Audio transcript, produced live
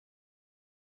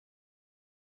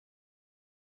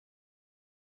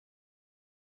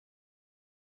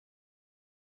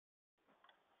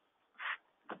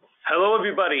Hello,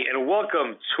 everybody, and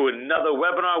welcome to another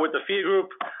webinar with the Phia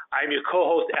Group. I'm your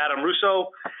co-host, Adam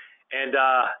Russo, and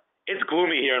it's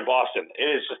gloomy here in Boston. It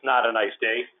is just not a nice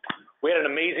day. We had an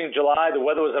amazing July. The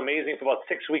weather was amazing for about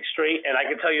 6 weeks straight, and I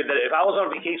can tell you that if I was on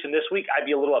vacation this week, I'd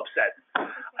be a little upset.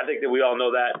 I think that we all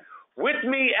know that. With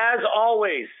me, as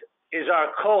always, is our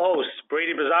co-host,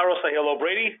 Brady Bizzarro. Say hello,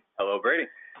 Brady. Hello, Brady.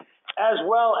 As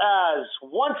well as,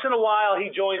 once in a while, he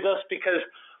joins us because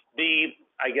the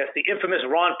infamous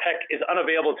Ron Peck is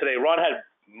unavailable today. Ron had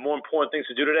more important things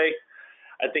to do today.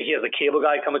 I think he has a cable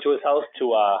guy coming to his house to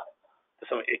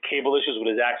some cable issues with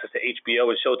his access to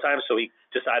HBO and Showtime, so he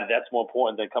decided that's more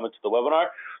important than coming to the webinar.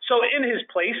 So in his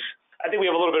place, I think we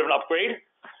have a little bit of an upgrade.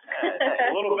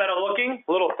 A little better looking,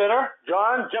 a little thinner.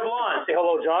 John Jablon. Say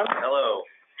hello, John. Hello.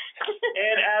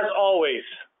 And as always,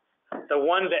 the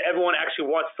one that everyone actually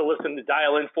wants to listen to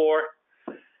dial in for,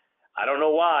 I don't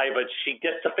know why, but she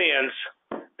gets the fans,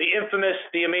 the infamous,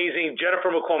 the amazing Jennifer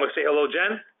McCormick. Say hello,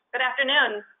 Jen. Good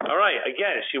afternoon. All right.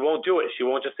 Again, she won't do it. She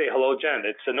won't just say hello, Jen.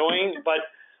 It's annoying. But,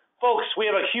 folks, we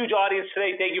have a huge audience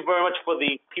today. Thank you very much for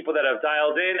the people that have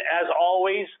dialed in. As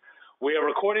always, we are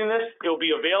recording this. It will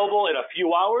be available in a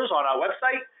few hours on our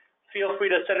website. Feel free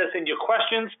to send us in your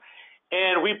questions.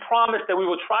 And we promise that we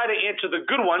will try to answer the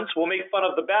good ones. We'll make fun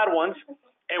of the bad ones.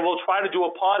 And we'll try to do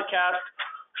a podcast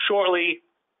shortly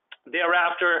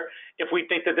thereafter if we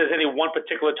think that there's any one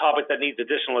particular topic that needs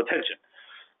additional attention.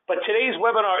 But today's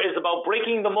webinar is about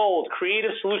breaking the mold,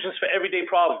 creative solutions for everyday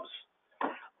problems.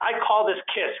 I call this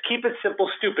KISS, keep it simple,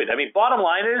 stupid. I mean, bottom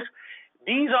line is,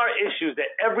 these are issues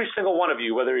that every single one of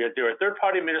you, whether you're a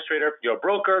third-party administrator, you're a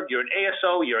broker, you're an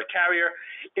ASO, you're a carrier,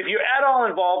 if you're at all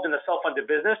involved in a self-funded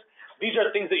business, these are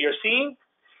things that you're seeing.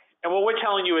 And what we're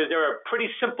telling you is there are pretty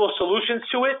simple solutions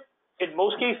to it in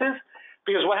most cases,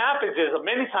 because what happens is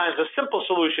many times the simple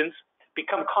solutions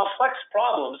become complex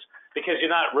problems because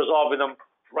you're not resolving them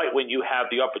right when you have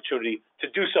the opportunity to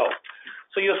do so.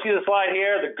 So you'll see the slide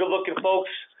here, the good-looking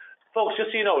folks. Folks, just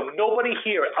so you know, nobody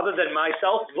here other than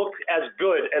myself looks as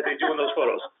good as they do in those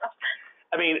photos.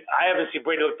 I mean, I haven't seen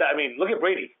Brady look that. I mean, look at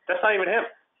Brady. That's not even him.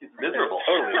 He's miserable.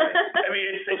 Totally. I mean,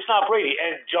 it's not Brady.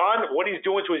 And John, what he's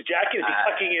doing to his jacket, is he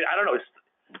tucking it? I don't know.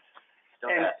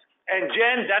 And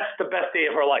Jen, that's the best day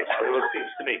of her life, it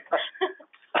seems to me.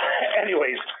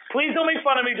 Anyways, please don't make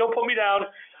fun of me. Don't put me down.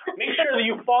 Make sure that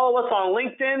you follow us on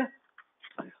LinkedIn.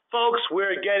 Folks,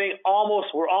 we're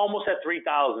almost at 3,000.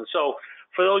 So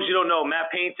for those you don't know,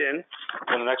 Matt Paynton,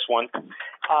 on the next one,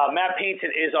 Matt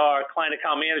Paynton is our client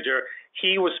account manager.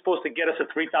 He was supposed to get us to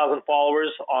 3,000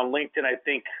 followers on LinkedIn, I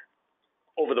think,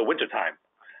 over the winter time.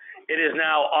 It is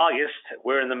now August.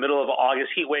 We're in the middle of an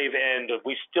August heat wave, and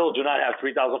we still do not have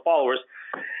 3,000 followers.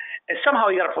 And somehow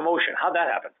he got a promotion. How'd that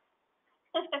happen?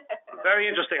 Very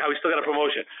interesting how we still got a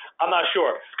promotion. I'm not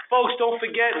sure. Folks, don't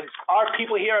forget, our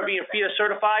people here are being Phia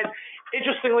certified.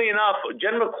 Interestingly enough,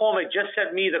 Jen McCormick just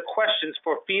sent me the questions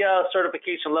for Phia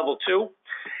certification level 2,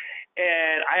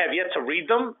 and I have yet to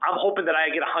read them. I'm hoping that I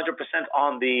get 100%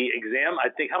 on the exam. I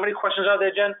think, how many questions are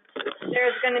there, Jen?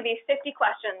 There's going to be 50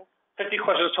 questions. 50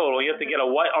 questions total. You have to get a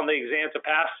what on the exam to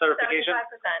pass certification?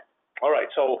 75%. All right,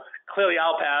 so clearly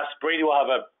I'll pass. Brady will have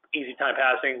an easy time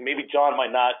passing. Maybe John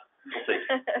might not. We'll see.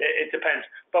 It depends.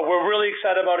 But we're really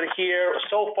excited about it here.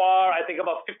 So far, I think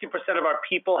about 50% of our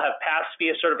people have passed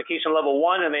Phia certification level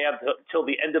 1, and they have till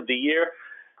the end of the year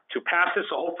to pass it.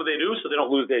 So hopefully they do, so they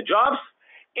don't lose their jobs.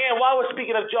 And while we're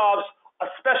speaking of jobs, a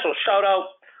special shout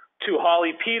out to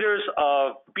Holly Peters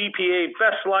of BPA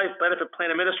Best Life Benefit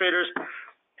Plan Administrators.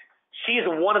 She's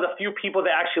one of the few people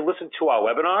that actually listen to our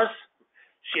webinars.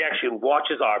 She actually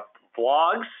watches our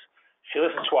vlogs. She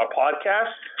listens to our podcast.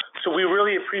 So we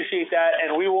really appreciate that,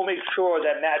 and we will make sure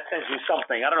that Matt sends you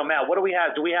something. I don't know, Matt, what do we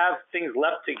have? Do we have things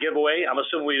left to give away? I'm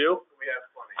assuming we do. We have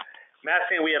plenty. Matt's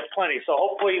saying we have plenty. So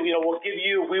hopefully, we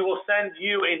will send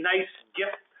you a nice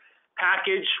gift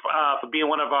package for being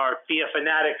one of our Phia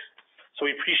fanatics. So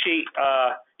we appreciate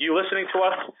you listening to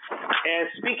us. And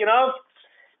speaking of,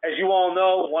 as you all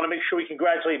know, want to make sure we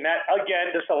congratulate Matt.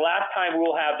 Again, this is the last time we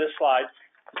will have this slide.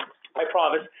 I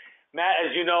promise. Matt,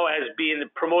 as you know, has been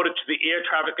promoted to the air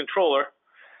traffic controller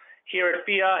here at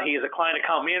Phia. He is a client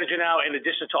account manager now, in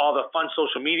addition to all the fun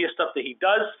social media stuff that he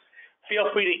does. Feel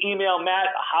free to email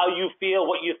Matt how you feel,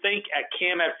 what you think at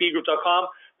cam@phiagroup.com.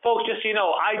 Folks, just so you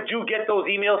know, I do get those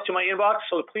emails to my inbox,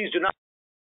 so please do not.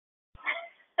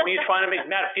 When you're trying to make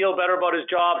Matt feel better about his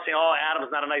job, saying, oh,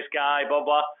 Adam's not a nice guy, blah,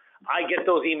 blah. I get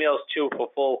those emails too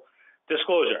for full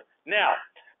disclosure. Now,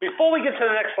 before we get to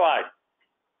the next slide,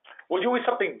 we're doing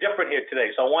something different here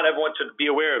today, so I want everyone to be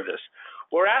aware of this.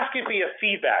 We're asking for your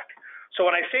feedback. So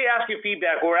when I say ask your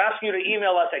feedback, we're asking you to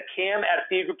email us at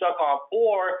cam@phiagroup.com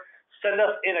or send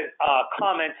us in a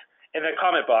comment in the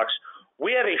comment box.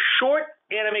 We have a short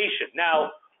animation.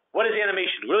 Now, what is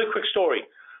animation? Really quick story.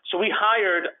 So we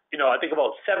hired, I think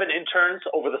about 7 interns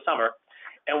over the summer,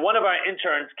 and one of our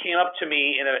interns came up to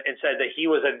me and said that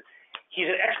he's an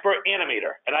expert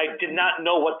animator, and I did not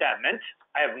know what that meant.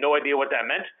 I have no idea what that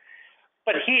meant.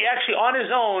 But he actually, on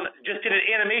his own, just did an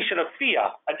animation of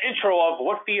Phia, an intro of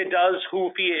what Phia does,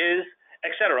 who Phia is,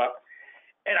 etc.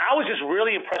 And I was just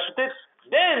really impressed with it.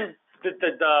 Then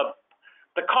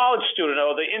the college student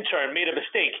or the intern made a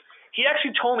mistake. He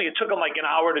actually told me it took him like an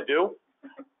hour to do.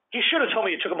 He should have told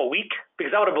me it took him a week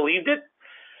because I would have believed it.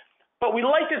 But we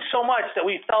liked it so much that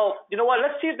we felt, you know what,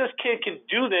 let's see if this kid can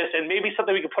do this, and maybe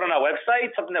something we can put on our website,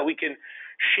 something that we can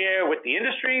share with the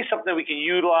industry, something that we can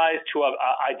utilize to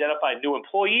identify new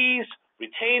employees,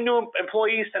 retain new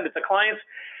employees, send it to clients.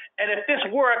 And if this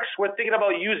works, we're thinking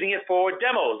about using it for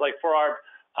demos, like for our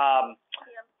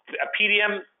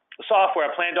PDM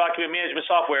software, plan document management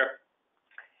software,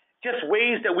 just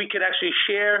ways that we can actually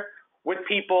share with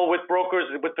people, with brokers,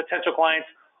 with potential clients,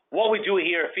 what we do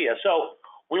here at Phia. So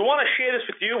we want to share this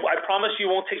with you. I promise you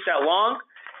it won't take that long,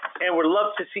 and we'd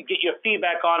love to get your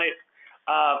feedback on it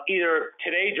either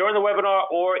today during the webinar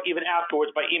or even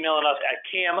afterwards by emailing us at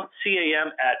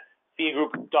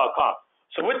cam@phiagroup.com.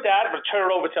 So with that, I'm going to turn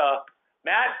it over to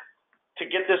Matt to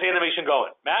get this animation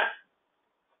going. Matt?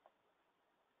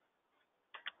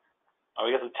 Oh,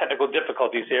 we got some technical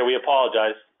difficulties here. We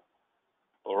apologize.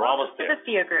 But we're almost there. To the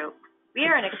Phia Group. We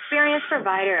are an experienced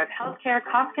provider of healthcare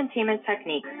cost containment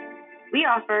techniques. We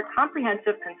offer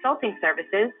comprehensive consulting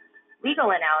services,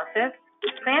 legal analysis,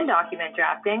 plan document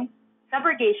drafting,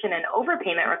 subrogation and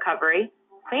overpayment recovery,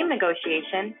 claim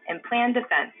negotiation, and plan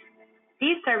defense.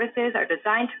 These services are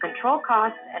designed to control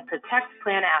costs and protect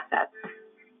plan assets.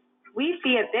 We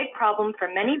see a big problem for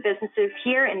many businesses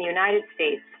here in the United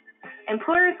States.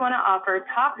 Employers want to offer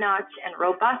top-notch and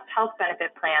robust health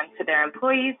benefit plans to their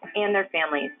employees and their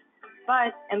families.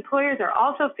 But employers are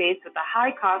also faced with the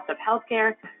high cost of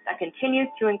healthcare that continues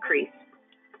to increase.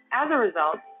 As a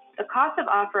result, the cost of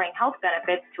offering health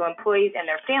benefits to employees and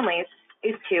their families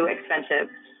is too expensive.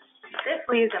 This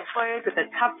leaves employers with a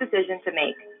tough decision to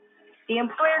make. The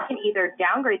employer can either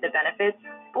downgrade the benefits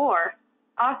or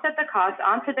offset the cost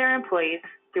onto their employees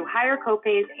through higher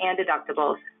copays and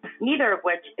deductibles, neither of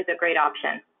which is a great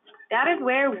option. That is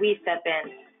where we step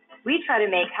in. We try to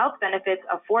make health benefits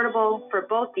affordable for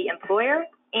both the employer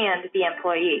and the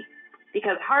employee,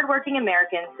 because hardworking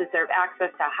Americans deserve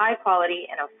access to high quality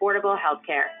and affordable health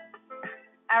care.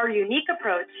 Our unique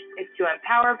approach is to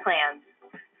empower plans.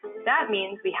 That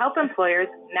means we help employers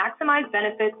maximize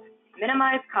benefits,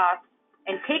 minimize costs,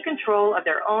 and take control of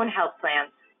their own health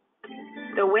plans.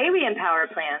 The way we empower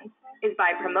plans is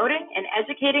by promoting and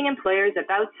educating employers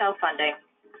about self-funding.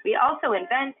 We also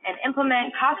invent and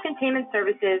implement cost containment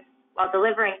services while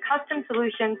delivering custom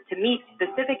solutions to meet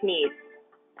specific needs.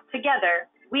 Together,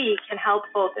 we can help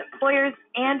both employers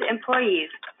and employees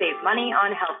save money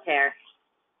on healthcare.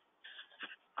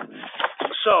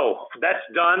 So that's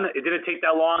done. It didn't take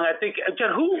that long. I think,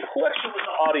 Jen, who actually was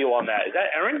the audio on that? Is that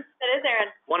Erin? That is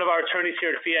Erin. One of our attorneys here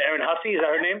at Phia, Erin Hussey, is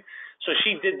that her name? So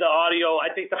she did the audio.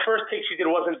 I think the first take she did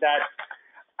wasn't that,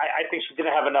 I think she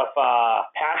didn't have enough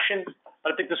passion.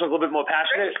 But I think this was a little bit more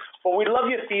passionate. But we'd love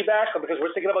your feedback because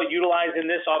we're thinking about utilizing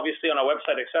this, obviously, on our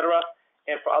website, et cetera,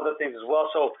 and for other things as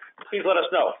well. So please let us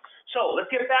know. So let's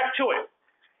get back to it.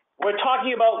 We're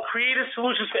talking about creative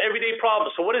solutions for everyday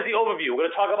problems. So what is the overview? We're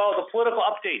going to talk about the political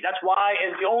update. That's why,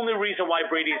 and the only reason why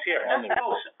Brady's here.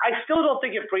 Folks, I still don't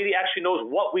think if Brady actually knows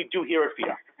what we do here at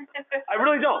Phia. I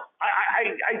really don't.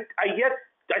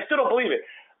 I still don't believe it.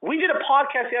 We did a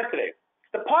podcast yesterday.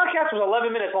 The podcast was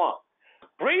 11 minutes long.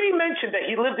 Brady mentioned that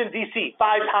he lived in D.C.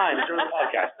 5 times during the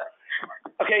podcast.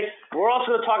 Okay, we're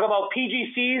also going to talk about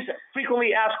PGCs, frequently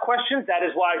asked questions. That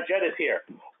is why Jed is here.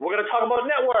 We're going to talk about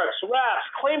networks, RAPs,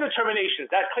 claim determinations.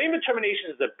 That claim determination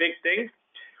is a big thing.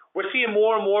 We're seeing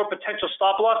more and more potential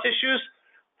stop-loss issues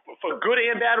for good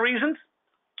and bad reasons.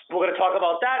 We're going to talk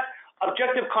about that.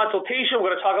 Objective consultation,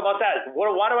 we're going to talk about that. What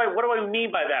do I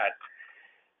mean by that?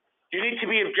 You need to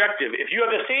be objective. If you have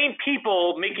the same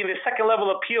people making the second level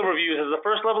appeal reviews as the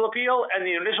first level appeal and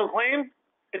the initial claim,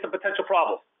 it's a potential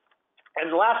problem.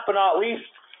 And last but not least,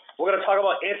 we're going to talk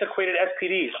about antiquated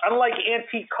SPDs. Unlike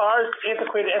antique cars,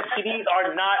 antiquated SPDs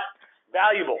are not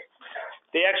valuable.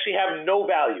 They actually have no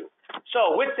value.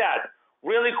 So with that,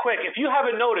 really quick, if you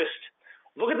haven't noticed,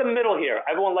 look at the middle here.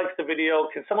 Everyone likes the video.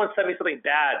 Can someone send me something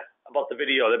bad about the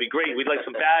video? That'd be great. We'd like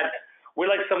some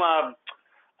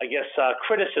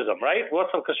criticism, right? We want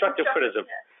some constructive criticism.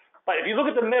 But if you look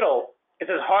at the middle,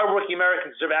 it says hardworking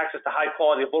Americans deserve access to high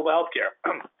quality affordable health care.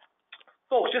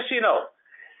 folks, just so you know,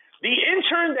 the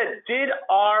intern that did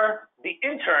our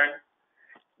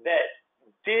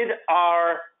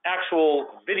actual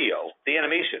video, the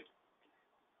animation,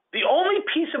 the only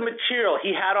piece of material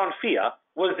he had on Phia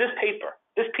was this paper,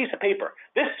 this piece of paper.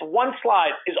 This one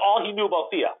slide is all he knew about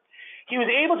Phia. He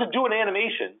was able to do an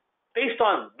animation based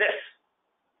on this.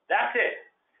 That's it.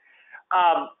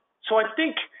 So I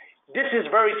think this is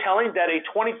very telling that a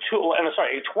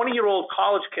 20-year-old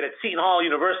college kid at Seton Hall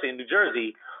University in New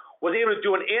Jersey was able to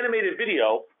do an animated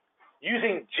video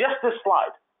using just this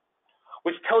slide,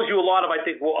 which tells you a lot of, I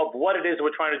think, of what it is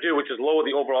we're trying to do, which is lower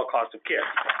the overall cost of care.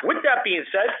 With that being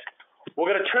said,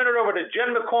 we're going to turn it over to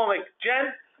Jen McCormick.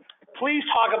 Jen, please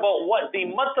talk about what the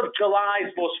month of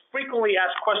July's most frequently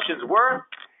asked questions were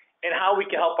and how we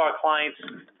can help our clients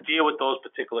deal with those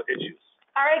particular issues.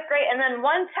 All right, great. And then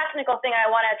one technical thing I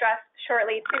want to address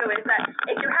shortly, too, is that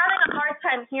if you're having a hard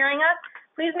time hearing us,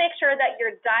 please make sure that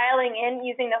you're dialing in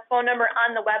using the phone number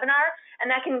on the webinar,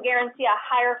 and that can guarantee a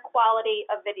higher quality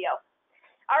of video.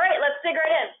 All right, let's dig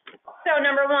right in. So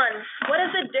number one, what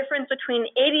is the difference between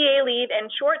ADA leave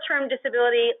and short-term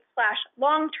disability /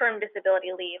 long-term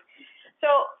disability leave?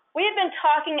 So we have been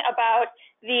talking about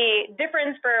the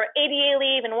difference for ADA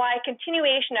leave and why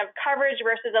continuation of coverage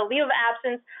versus a leave of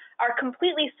absence are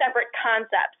completely separate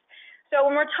concepts. So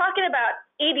when we're talking about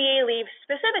ADA leave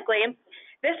specifically,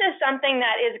 this is something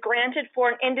that is granted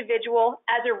for an individual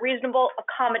as a reasonable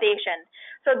accommodation.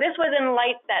 So this was in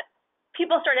light that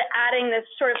people started adding this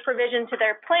sort of provision to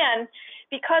their plan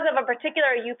because of a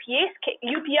particular UPS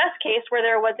case where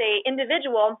there was an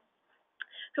individual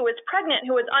who was pregnant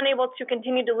who was unable to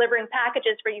continue delivering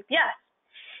packages for UPS.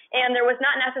 And there was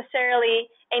not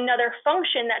necessarily another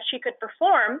function that she could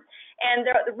perform, and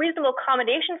the reasonable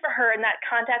accommodation for her in that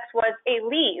context was a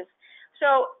leave.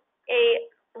 So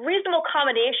a reasonable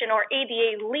accommodation, or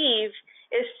ADA leave,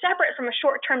 is separate from a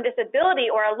short-term disability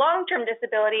or a long-term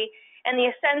disability in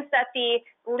the sense that the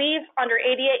leave under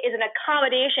ADA is an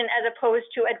accommodation as opposed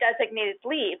to a designated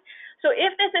leave. So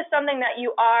if this is something that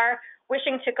you are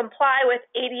wishing to comply with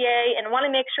ADA and want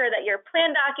to make sure that your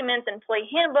plan documents, employee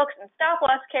handbooks, and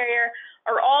stop-loss carrier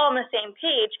are all on the same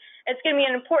page, it's going to be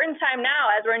an important time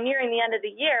now as we're nearing the end of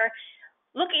the year.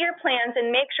 Look at your plans and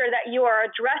make sure that you are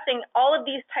addressing all of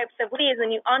these types of leaves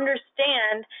and you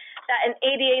understand that an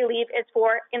ADA leave is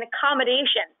for an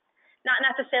accommodation, not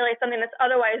necessarily something that's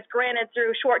otherwise granted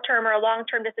through short-term or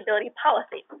long-term disability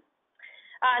policy.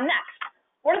 Next,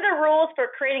 what are the rules for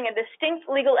creating a distinct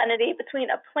legal entity between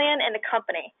a plan and a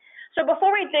company? So before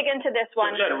we dig into this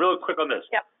one. So Jen, real quick on this.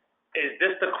 Yep. Is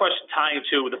this the question tying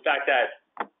to the fact that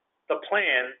the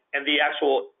plan and the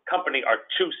actual company are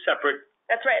two separate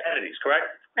That's right. entities, correct?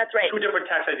 That's right. Two different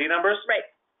tax ID numbers? Right.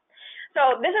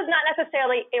 So this is not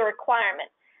necessarily a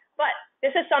requirement, but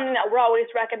this is something that we're always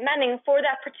recommending for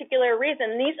that particular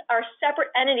reason. These are separate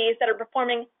entities that are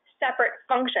performing separate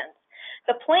functions.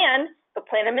 The plan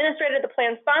administrator, the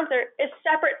plan sponsor, is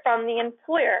separate from the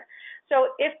employer.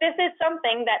 So if this is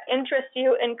something that interests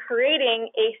you in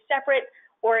creating a separate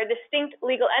or a distinct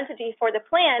legal entity for the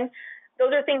plan,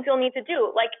 those are things you'll need to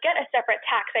do, like get a separate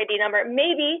tax ID number.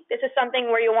 Maybe this is something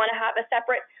where you want to have a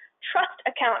separate trust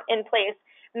account in place.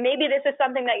 Maybe this is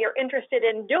something that you're interested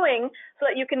in doing so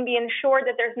that you can be ensured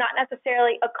that there's not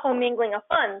necessarily a commingling of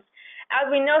funds. As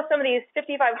we know, some of these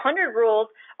 5,500 rules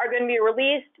are going to be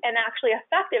released and actually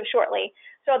effective shortly.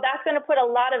 So that's going to put a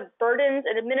lot of burdens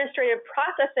and administrative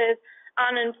processes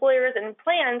on employers and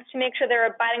plans to make sure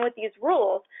they're abiding with these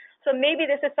rules. So maybe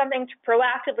this is something to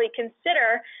proactively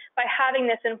consider by having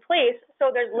this in place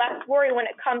so there's less worry when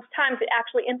it comes time to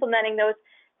actually implementing those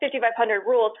 5,500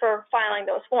 rules for filing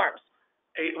those forms.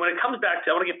 Hey, when it comes back to,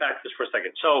 I want to get back to this for a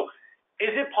second. So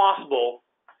is it possible,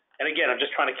 and again, I'm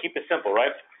just trying to keep it simple,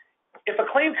 right? If a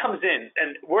claim comes in,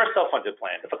 and we're a self-funded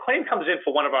plan, if a claim comes in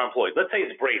for one of our employees, let's say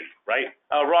it's Brady, right?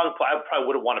 I probably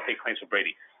wouldn't want to pay claims for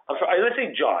Brady. I'm sorry, let's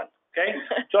say John, okay?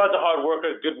 John's a hard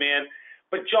worker, good man,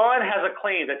 but John has a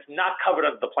claim that's not covered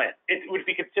under the plan. It would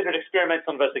be considered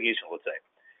experimental investigation, let's say.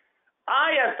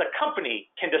 I, as the company,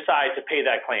 can decide to pay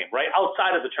that claim, right,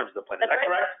 outside of the terms of the plan. Is that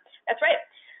correct? That's right.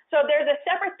 So there's a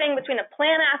separate thing between a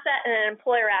plan asset and an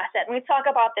employer asset, and we talk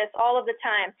about this all of the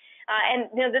time.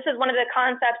 And this is one of the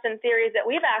concepts and theories that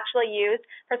we've actually used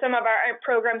for some of our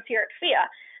programs here at Phia.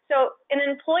 So an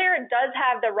employer does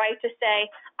have the right to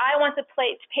say, I want to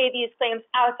pay these claims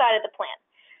outside of the plan.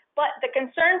 But the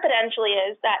concern potentially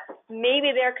is that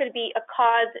maybe there could be a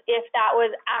cause if that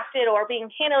was acted or being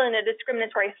handled in a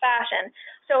discriminatory fashion.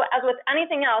 So as with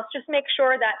anything else, just make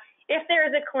sure that if there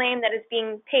is a claim that is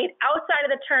being paid outside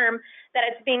of the term, that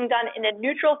it's being done in a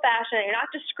neutral fashion, and you're not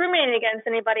discriminating against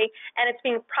anybody, and it's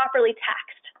being properly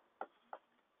taxed.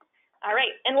 All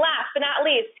right, and last but not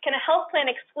least, can a health plan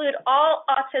exclude all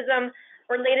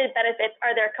autism-related benefits?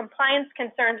 Are there compliance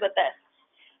concerns with this?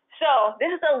 So this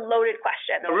is a loaded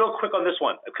question. Now, real quick on this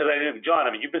one, because John,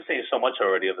 I mean, you've been saying so much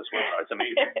already on this webinar. It's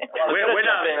amazing. we're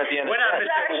not missing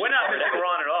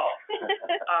Ron at all.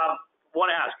 Want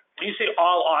to ask, when you say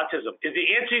all autism, is the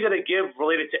answer you're going to give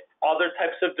related to other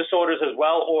types of disorders as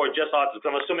well, or just autism?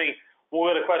 I'm assuming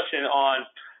we'll get a question on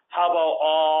how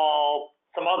about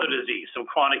some other disease, some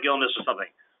chronic illness or something.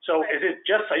 So is it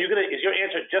just, is your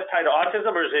answer just tied to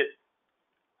autism, or is it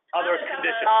other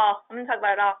conditions? I'm going to talk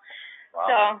about it all. Wow.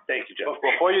 So, thank you, Jen.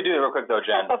 Before you do it real quick though,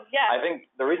 Jen, yeah. I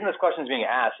think the reason this question is being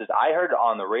asked is I heard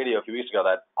on the radio a few weeks ago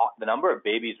that the number of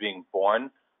babies being born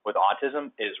with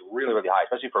autism is really, really high,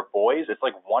 especially for boys. It's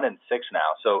like 1 in 6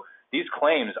 now. So these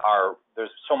claims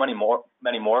there's so many more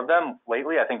of them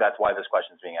lately. I think that's why this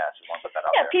question is being asked. Just want to put that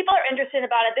out there. People are interested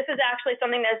about it. This is actually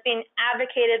something that's being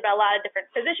advocated by a lot of different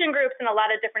physician groups and a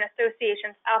lot of different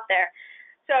associations out there.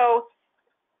 So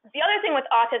the other thing with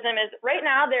autism is right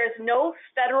now there's no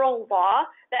federal law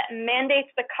that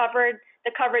mandates the coverage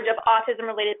of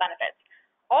autism-related benefits.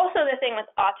 Also, the thing with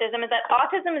autism is that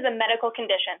autism is a medical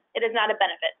condition. It is not a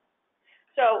benefit.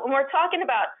 So when we're talking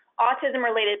about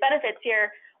autism-related benefits here,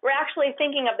 we're actually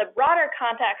thinking of the broader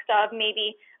context of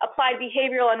maybe applied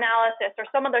behavioral analysis or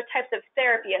some other types of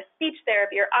therapy, a speech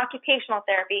therapy or occupational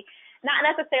therapy, not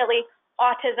necessarily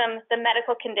autism, the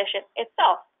medical condition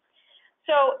itself.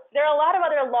 So there are a lot of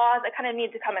other laws that kind of need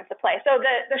to come into play. So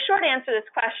the short answer to this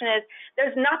question is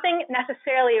there's nothing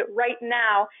necessarily right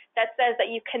now that says that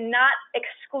you cannot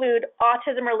exclude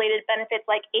autism-related benefits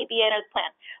like ABA and plan.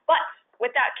 But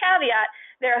with that caveat,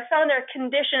 there are some other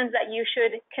conditions that you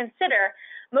should consider.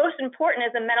 Most important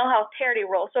is the mental health parity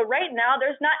rule. So right now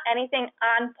there's not anything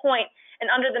on point and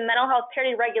under the mental health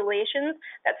parity regulations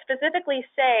that specifically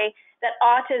say that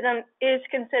autism is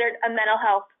considered a mental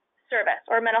health service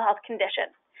or a mental health condition.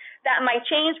 That might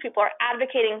change. People are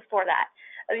advocating for that.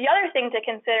 The other thing to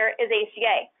consider is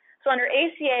ACA. So under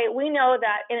ACA, we know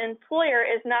that an employer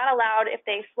is not allowed, if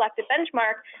they select a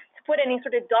benchmark, to put any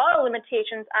sort of dollar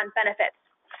limitations on benefits.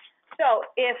 So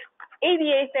if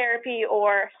ABA therapy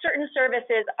or certain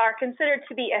services are considered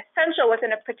to be essential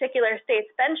within a particular state's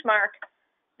benchmark,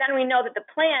 then we know that the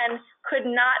plan could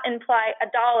not imply a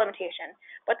dollar limitation,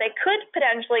 but they could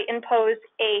potentially impose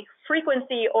a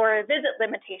frequency or a visit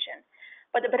limitation.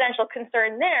 But the potential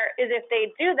concern there is if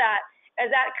they do that, is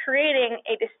that creating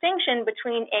a distinction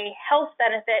between a health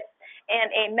benefit and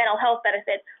a mental health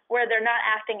benefit where they're not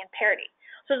acting in parity.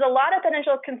 So there's a lot of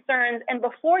potential concerns, and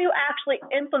before you actually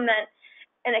implement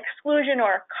an exclusion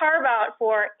or carve out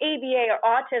for ABA or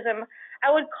autism,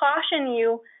 I would caution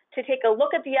you to take a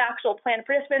look at the actual plan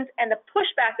participants and the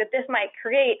pushback that this might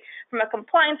create from a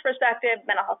compliance perspective,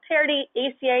 mental health parity,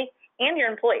 ACA, and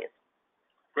your employees.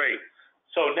 Great.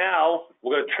 So now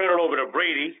we're going to turn it over to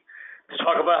Brady to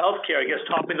talk about healthcare. I guess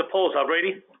topping the polls, huh,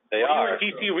 Brady? They You are. were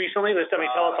in DC recently.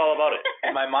 Tell us all about it.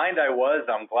 In my mind, I'm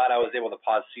glad I was able to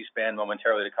pause C-SPAN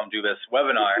momentarily to come do this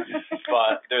webinar.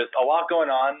 But there's a lot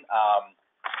going on.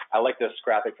 I like this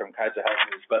graphic from Kaiser Health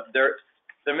News. But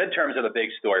the midterms are the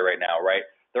big story right now, right?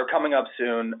 They're coming up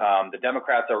soon. The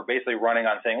Democrats are basically running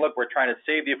on saying, look, we're trying to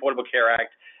save the Affordable Care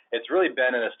Act. It's really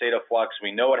been in a state of flux.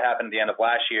 We know what happened at the end of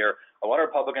last year. A lot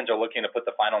of Republicans are looking to put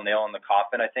the final nail in the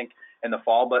coffin, I think, in the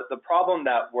fall. But the problem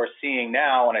that we're seeing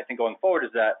now, and I think going forward,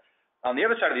 is that on the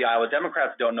other side of the aisle,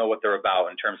 Democrats don't know what they're about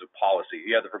in terms of policy.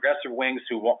 You have the progressive wings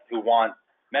who want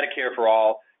Medicare for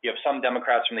all. You have some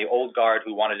Democrats from the old guard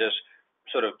who want to just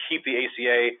sort of keep the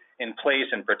ACA in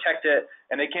place and protect it,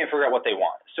 and they can't figure out what they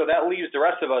want. So that leaves the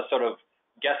rest of us sort of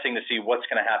guessing to see what's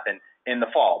going to happen in the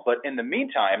fall. But in the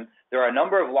meantime, there are a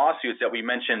number of lawsuits that we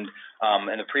mentioned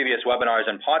in the previous webinars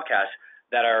and podcasts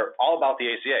that are all about the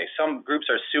ACA. Some groups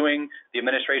are suing the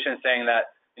administration, saying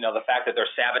that the fact that they're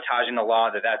sabotaging the law,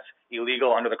 that's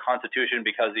illegal under the Constitution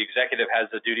because the executive has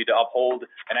the duty to uphold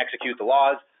and execute the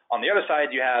laws. On the other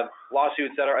side, you have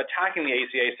lawsuits that are attacking the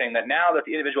ACA, saying that now that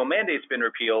the individual mandate's been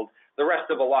repealed, the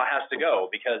rest of the law has to go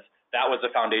because that was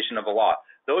the foundation of the law.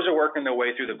 Those are working their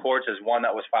way through the courts. There's one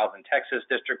that was filed in Texas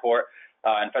District Court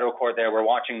and federal court there. We're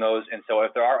watching those. And so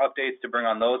if there are updates to bring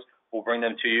on those, we'll bring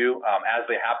them to you as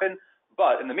they happen.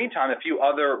 But in the meantime, a few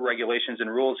other regulations and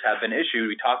rules have been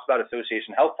issued. We talked about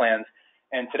association health plans.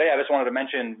 And today I just wanted to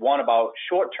mention one about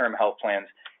short-term health plans.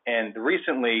 And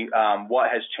recently, what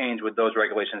has changed with those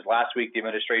regulations? Last week, the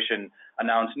administration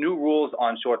announced new rules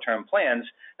on short-term plans.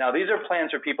 Now, these are plans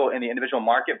for people in the individual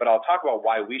market, but I'll talk about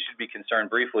why we should be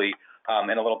concerned briefly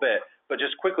in a little bit. But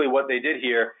just quickly, what they did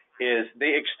here is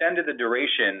they extended the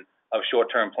duration of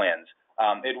short-term plans.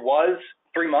 It was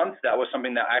 3 months, that was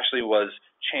something that actually was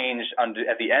changed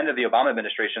at the end of the Obama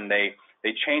administration. They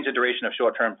changed the duration of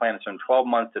short-term plans from 12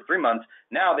 months to 3 months.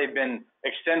 Now they've been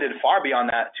extended far beyond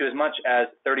that to as much as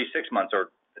 36 months,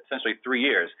 or essentially 3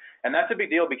 years. And that's a big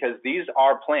deal because these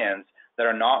are plans that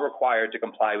are not required to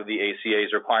comply with the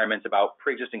ACA's requirements about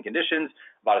pre-existing conditions,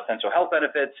 about essential health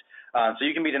benefits. So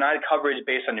you can be denied coverage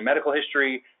based on your medical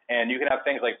history, and you can have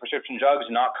things like prescription drugs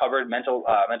not covered, mental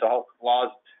health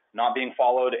laws not being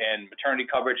followed, and maternity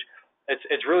coverage.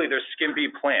 It's really, they're skimpy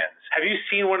plans. Have you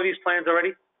seen one of these plans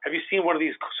already? Have you seen one of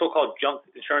these so-called junk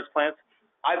insurance plans?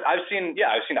 I've seen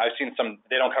some.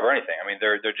 They don't cover anything. I mean,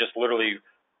 they're just literally,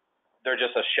 they're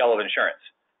just a shell of insurance.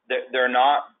 They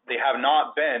have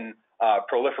not been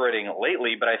proliferating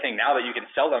lately, but I think now that you can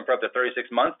sell them for up to 36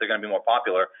 months, they're going to be more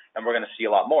popular, and we're going to see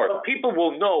a lot more. But people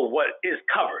will know what is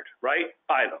covered, right,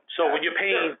 by them. So when you're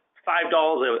paying $5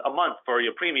 a month for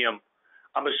your premium,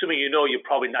 I'm assuming you know you're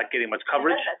probably not getting much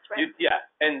coverage. Yeah, that's right.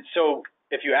 And so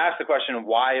if you ask the question,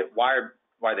 why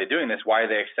are they doing this? Why are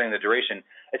they extending the duration?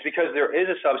 It's because there is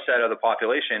a subset of the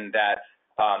population that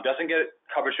doesn't get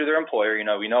coverage through their employer. You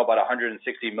know, we know about 160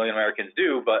 million Americans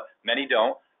do, but many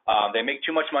don't. They make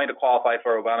too much money to qualify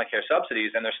for Obamacare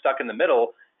subsidies, and they're stuck in the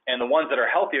middle. And the ones that are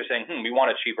healthy are saying, we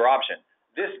want a cheaper option.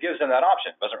 This gives them that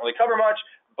option. Doesn't really cover much,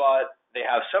 but they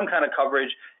have some kind of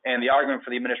coverage. And the argument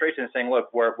for the administration is saying,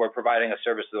 look, we're providing a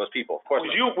service to those people. Of course.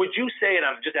 Would you say, and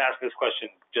I'm just asking this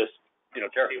question, just to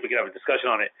see if we can have a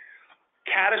discussion on it,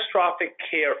 catastrophic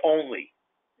care only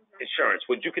insurance,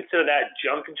 would you consider that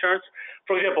junk insurance?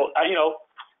 For example,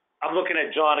 I'm looking at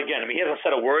John again. I mean, he hasn't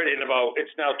said a word in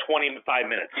it's now 25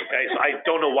 minutes, okay? So I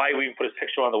don't know why we even put his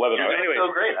picture on the webinar. Anyway,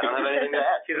 so great. I don't have anything to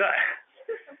add.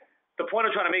 The point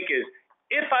I'm trying to make is,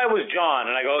 if I was John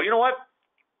and I go, you know what,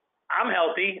 I'm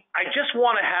healthy, I just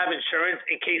want to have insurance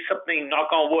in case something, knock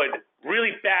on wood,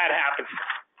 really bad happens.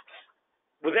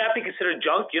 Would that be considered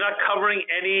junk? You're not covering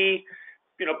any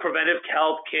preventive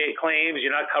health claims.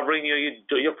 You're not covering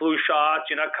your flu shots.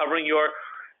 You're not covering your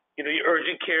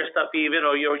urgent care stuff even,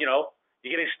 or you're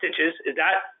getting stitches. Is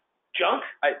that junk?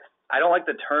 I don't like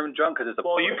the term junk because it's a.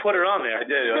 Well, you put it on there. I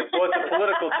did. Well, it's a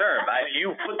political term.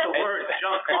 You put the word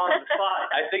junk on the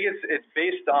spot. I think it's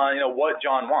based on what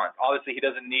John wants. Obviously, he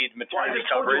doesn't need maternity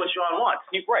coverage. What John wants.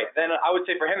 Right. Then I would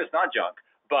say for him it's not junk.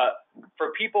 But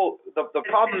for people, the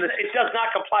problem is it does not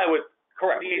comply with.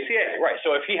 Correct. The ACA. Right.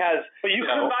 So if he has. But you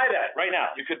can buy that right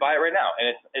now. You could buy it right now,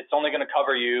 and it's only going to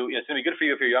cover you. It's going to be good for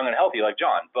you if you're young and healthy like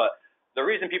John. But the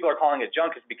reason people are calling it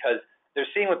junk is because they're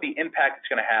seeing what the impact it's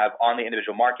going to have on the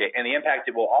individual market, and the impact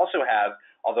it will also have,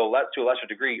 although to a lesser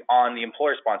degree, on the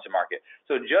employer-sponsored market.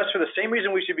 So just for the same reason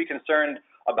we should be concerned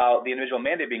about the individual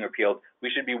mandate being repealed,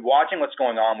 we should be watching what's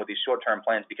going on with these short-term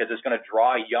plans because it's going to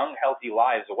draw young, healthy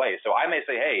lives away. So I may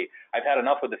say, hey, I've had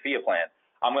enough with the Phia plan.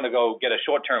 I'm going to go get a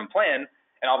short-term plan,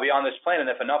 and I'll be on this plan, and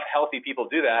if enough healthy people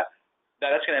do that,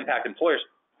 that's going to impact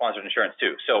employer-sponsored insurance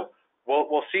too. So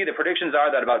we'll see. The predictions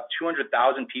are that about 200,000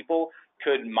 people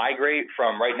could migrate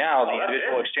from right now the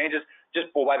individual exchanges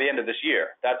just by the end of this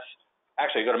year. That's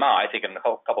actually a good amount, I think, in a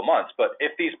couple months. But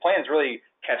if these plans really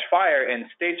catch fire, and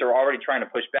states are already trying to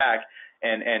push back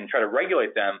and try to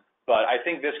regulate them, but I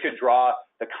think this could draw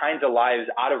the kinds of lives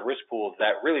out of risk pools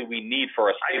that really we need for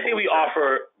a stable. I think we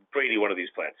offer Brady one of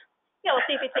these plans. Yeah, we'll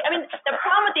see if I mean, the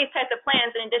problem with these types of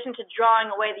plans, in addition to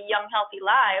drawing away the young, healthy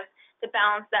lives to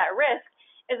balance that risk,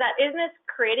 is that isn't this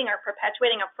creating or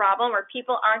perpetuating a problem where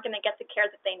people aren't going to get the care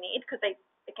that they need because they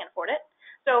can't afford it?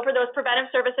 So for those preventive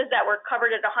services that were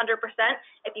covered at 100%,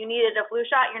 if you needed a flu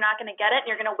shot, you're not going to get it, and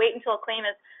you're going to wait until a claim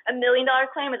is $1 million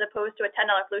claim as opposed to a $10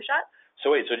 flu shot.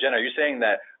 So wait, Jen, are you saying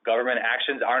that government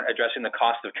actions aren't addressing the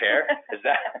cost of care? Is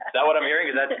that what I'm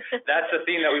hearing? Because that's the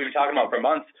theme that we've been talking about for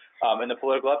months in the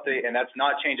political update, and that's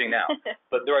not changing now.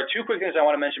 But there are two quick things I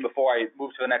want to mention before I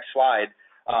move to the next slide.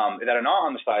 That are not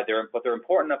on the slide there, but they're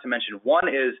important enough to mention. One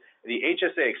is the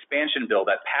HSA expansion bill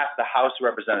that passed the House of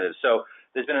Representatives. So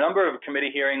there's been a number of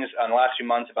committee hearings in the last few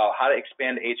months about how to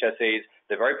expand HSAs.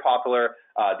 They're very popular.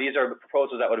 These are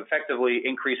proposals that would effectively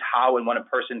increase how and when a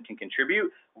person can contribute.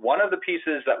 One of the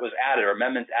pieces that was added, or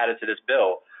amendments added to this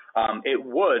bill, it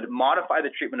would modify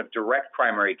the treatment of direct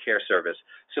primary care service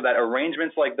so that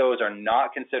arrangements like those are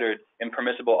not considered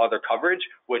impermissible other coverage,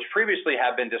 which previously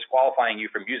have been disqualifying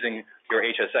you from using your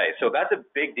HSA. So that's a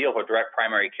big deal for direct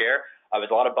primary care.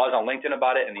 There's a lot of buzz on LinkedIn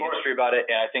about it and the industry about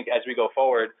it, and I think as we go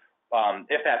forward,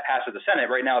 if that passes the Senate,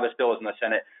 right now this bill is in the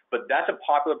Senate, but that's a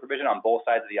popular provision on both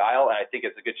sides of the aisle, and I think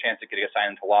it's a good chance it could get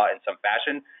signed into law in some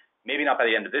fashion. Maybe not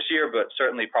by the end of this year, but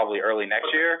certainly probably early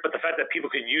next year. But the fact that people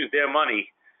can use their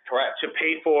money Correct. to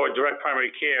pay for direct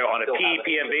primary care on a Still have an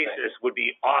PEPM HSA. basis would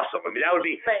be awesome. I mean, that would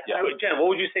be, Right. Yeah. Jen,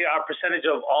 what would you say our percentage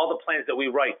of all the plans that we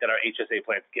write that are HSA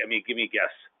plans? Give me a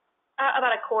guess.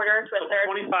 About a quarter to a So third.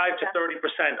 25 to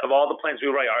 30% of all the plans we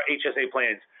write are HSA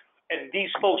plans. And these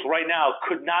folks right now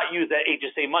could not use that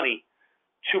HSA money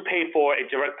to pay for a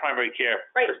direct primary care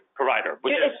Right. provider,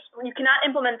 which is, You cannot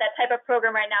implement that type of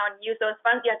program right now and use those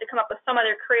funds. You have to come up with some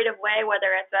other creative way,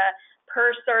 whether it's a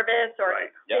per service or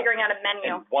Right. Yeah. figuring out a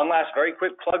menu. And one last very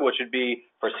quick plug, which would be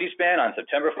for C-SPAN on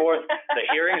September 4th. The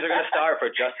hearings are going to start for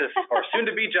Justice, or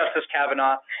soon-to-be Justice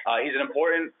Kavanaugh. He's an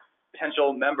important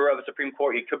potential member of the Supreme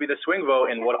Court. He could be the swing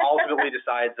vote in what ultimately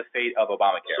decides the fate of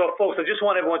Obamacare. so folks, I just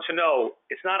want everyone to know,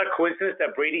 it's not a coincidence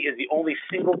that Brady is the only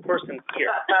single person here.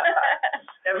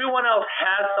 Everyone else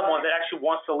has someone that actually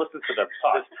wants to listen to them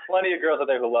talk. There's plenty of girls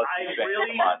out there who love I C-SPAN.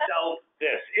 really Come on. doubt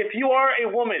this. If you are a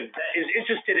woman that is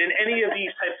interested in any of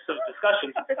these types of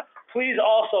discussions, please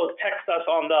also text us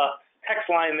on the text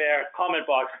line there, comment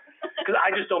box, because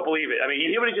I just don't believe it. I mean,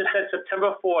 you hear what he just said,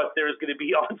 September 4th, there is going to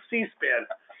be on C-SPAN.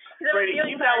 Brady,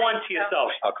 keep that one to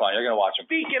yourself. Oh, come on, you're going to watch him.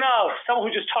 Speaking of someone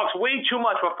who just talks way too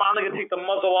much, we're finally going to take the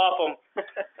muzzle off him.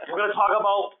 We're going to talk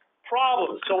about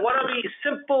problems. So what are the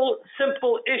simple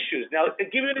issues? Now, to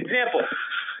give you an example,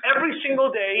 every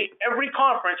single day, every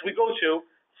conference we go to,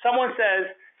 someone says,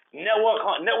 network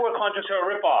contracts are a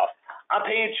ripoff. I'm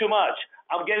paying too much.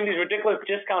 I'm getting these ridiculous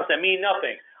discounts that mean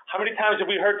nothing. How many times have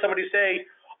we heard somebody say,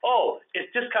 oh, it's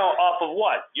discount off of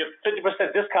what? You have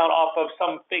 50% discount off of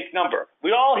some fake number.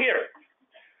 We all hear it.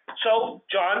 So,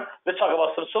 John, let's talk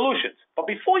about some solutions. But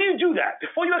before you do that,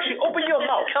 before you actually open your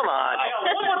mouth, Come on. I got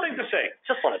one more thing to say.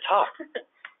 Just want to talk.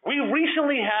 We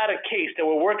recently had a case that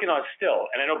we're working on still,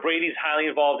 and I know Brady's highly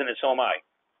involved in it, so am I,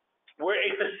 where a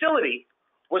facility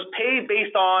was paid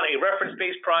based on a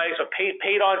reference-based price or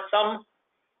paid on some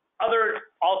other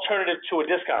alternative to a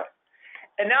discount.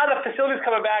 And now the facility is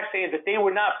coming back saying that they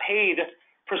were not paid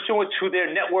pursuant to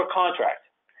their network contract.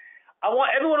 I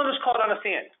want everyone on this call to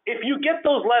understand, if you get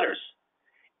those letters,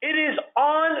 it is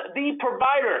on the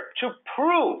provider to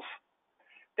prove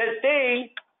that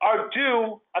they are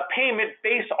due a payment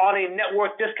based on a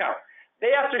network discount.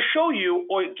 They have to show you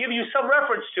or give you some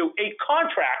reference to a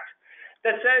contract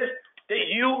that says that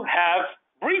you have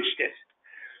breached it.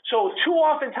 So too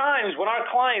often times when our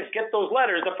clients get those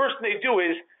letters, the first thing they do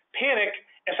is panic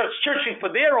and start searching for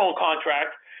their own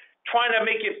contract, trying to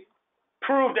make it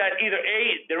prove that either A,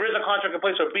 there is a contract in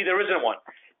place, or B, there isn't one.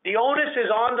 The onus is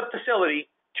on the facility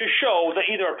to show that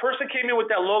either a person came in with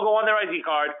that logo on their ID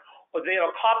card, or they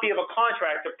have a copy of a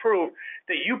contract to prove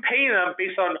that you pay them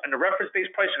based on a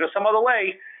reference-based price or some other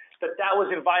way, that was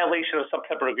in violation of some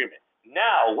type of agreement.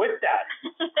 Now, with that,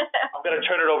 I'm going to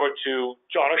turn it over to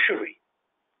John O'Shuey.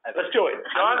 Let's do it.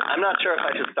 John? I'm not sure if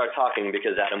I should start talking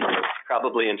because Adam will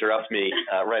probably interrupt me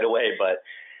right away, but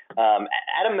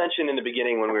Adam mentioned in the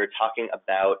beginning when we were talking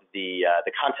about the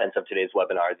contents of today's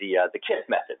webinar, the KISS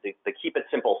method, the keep it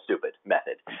simple, stupid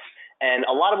method. And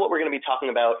a lot of what we're going to be talking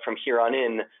about from here on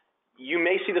in, you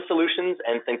may see the solutions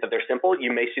and think that they're simple.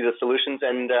 You may see the solutions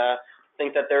and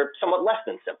think that they're somewhat less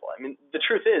than simple. I mean, the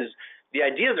truth is, the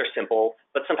ideas are simple,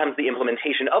 but sometimes the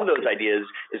implementation of those ideas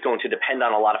is going to depend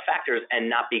on a lot of factors and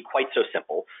not be quite so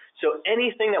simple. So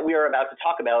anything that we are about to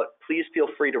talk about, please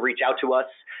feel free to reach out to us.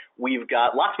 We've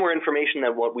got lots more information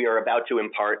than what we are about to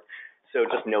impart, so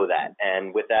just know that.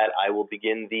 And with that, I will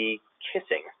begin the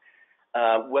kissing.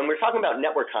 When we're talking about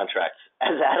network contracts,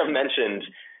 as Adam mentioned,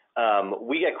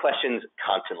 we get questions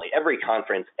constantly, every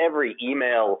conference, every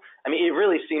email. I mean, it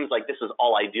really seems like this is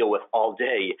all I deal with all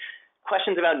day.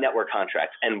 Questions about network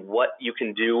contracts and what you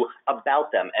can do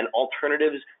about them and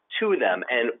alternatives to them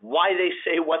and why they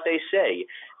say what they say.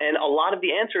 And a lot of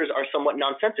the answers are somewhat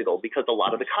nonsensical because a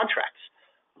lot of the contracts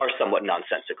are somewhat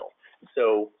nonsensical.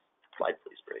 So, slide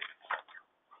please, Brady.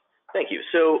 Thank you.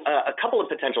 So a couple of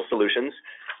potential solutions.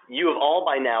 You have all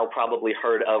by now probably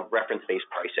heard of reference-based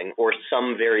pricing or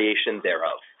some variation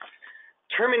thereof.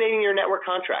 Terminating your network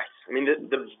contracts. I mean,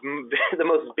 the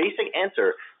most basic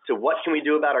answer to what can we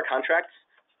do about our contracts,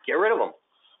 get rid of them.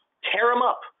 Tear them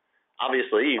up.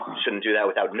 Obviously, you shouldn't do that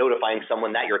without notifying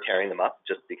someone that you're tearing them up,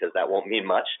 just because that won't mean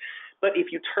much. But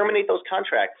if you terminate those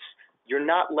contracts, you're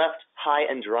not left high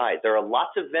and dry. There are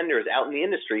lots of vendors out in the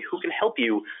industry who can help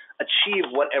you achieve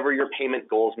whatever your payment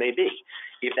goals may be.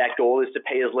 If that goal is to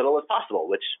pay as little as possible,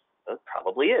 which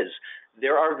probably is,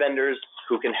 there are vendors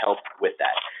who can help with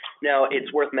that. Now,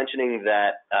 it's worth mentioning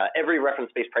that every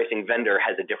reference-based pricing vendor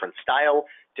has a different style,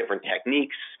 different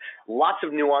techniques, lots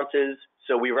of nuances,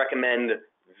 so we recommend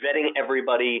vetting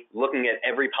everybody, looking at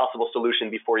every possible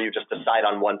solution before you just decide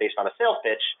on one based on a sales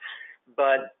pitch.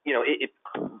 But, you know,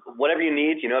 whatever you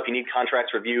need, if you need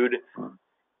contracts reviewed.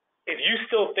 If you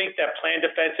still think that plan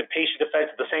defense and patient defense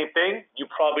is the same thing, you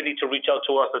probably need to reach out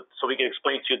to us so we can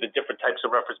explain to you the different types of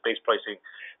reference-based pricing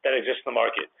that exist in the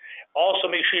market. Also,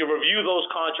 make sure you review those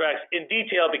contracts in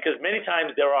detail, because many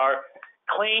times there are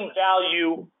claim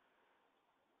value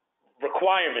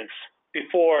requirements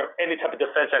before any type of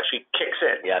defense actually kicks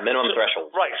in. Yeah, minimum threshold.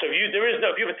 Right. So if you have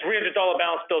a $300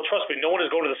 balance bill, trust me, no one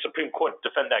is going to the Supreme Court to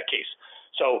defend that case.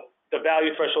 So the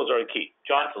value thresholds are key.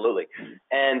 John? Absolutely.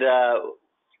 And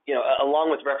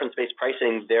along with reference-based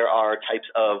pricing, there are types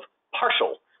of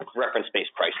partial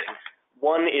reference-based pricing.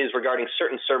 One is regarding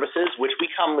certain services, which we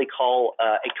commonly call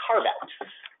a carve-out.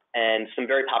 And some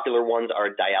very popular ones are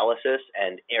dialysis,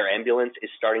 and air ambulance is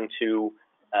starting to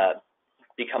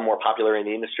become more popular in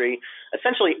the industry.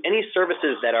 Essentially, any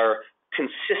services that are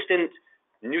consistent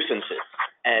nuisances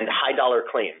and high-dollar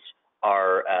claims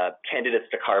are candidates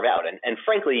to carve out. And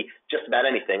frankly, just about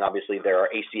anything. Obviously, there are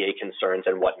ACA concerns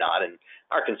and whatnot, and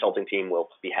our consulting team will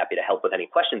be happy to help with any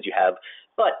questions you have.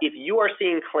 But if you are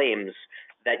seeing claims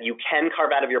that you can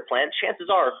carve out of your plan, chances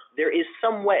are there is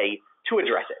some way to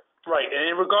address it. Right. And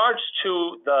in regards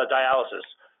to the dialysis,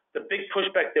 the big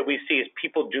pushback that we see is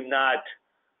people do not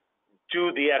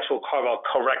do the actual carve-out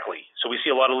correctly. So we see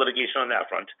a lot of litigation on that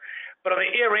front. But on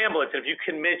the air ambulance, if you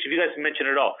guys mention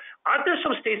it all, aren't there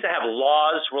some states that have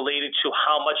laws related to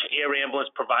how much air ambulance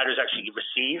providers actually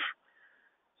receive?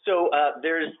 So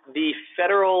there's the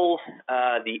federal,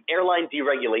 the Airline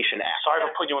Deregulation Act. Sorry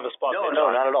for putting you on the spot. No,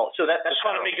 not at all. So that's just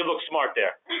trying to make you look smart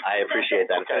there. I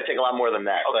appreciate that. Okay. It's going to take a lot more than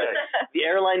that. Okay. But the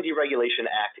Airline Deregulation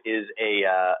Act is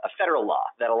a federal law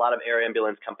that a lot of air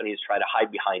ambulance companies try to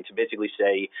hide behind to basically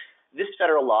say, this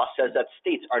federal law says that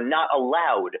states are not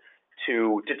allowed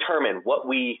to determine what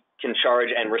we can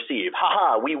charge and receive.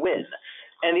 We win.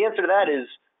 And the answer to that is,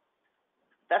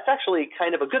 that's actually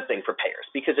kind of a good thing for payers,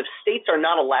 because if states are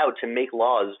not allowed to make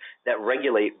laws that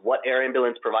regulate what air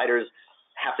ambulance providers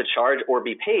have to charge or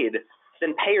be paid,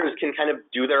 then payers can kind of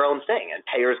do their own thing, and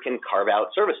payers can carve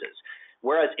out services.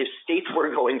 Whereas if states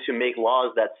were going to make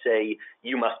laws that say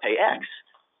you must pay X,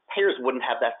 payers wouldn't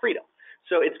have that freedom.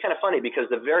 So it's kind of funny, because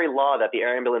the very law that the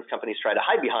air ambulance companies try to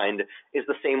hide behind is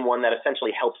the same one that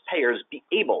essentially helps payers be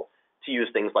able to use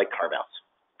things like carve-outs.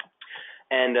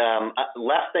 And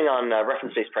last thing on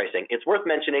reference-based pricing, it's worth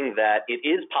mentioning that it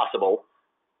is possible,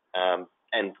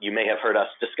 and you may have heard us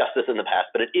discuss this in the past,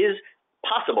 but it is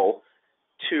possible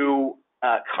to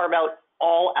carve out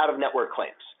all out-of-network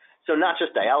claims. So not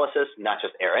just dialysis, not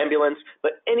just air ambulance,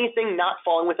 but anything not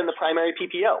falling within the primary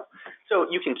PPO. So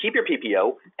you can keep your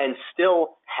PPO and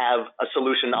still have a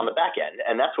solution on the back end,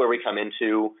 and that's where we come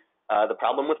into the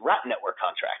problem with wrap network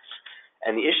contracts.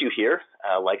 And the issue here,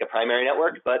 like a primary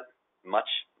network, but much,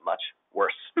 much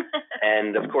worse.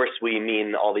 And of course, we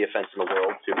mean all the offense in the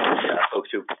world to folks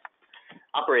who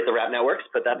operate the wrap networks,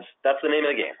 but that's the name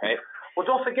of the game, right? Well,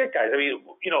 don't forget, guys. I mean,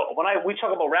 when we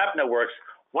talk about wrap networks,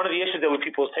 one of the issues that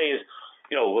people say is,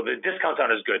 well, the discounts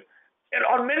aren't as good. And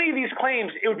on many of these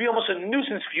claims, it would be almost a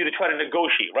nuisance for you to try to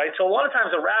negotiate, right? So a lot of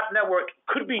times a wrap network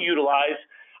could be utilized.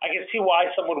 I can see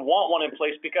why someone would want one in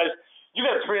place, because you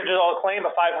got a $300 claim,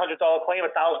 a $500 claim,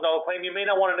 a $1,000 claim. You may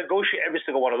not want to negotiate every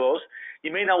single one of those.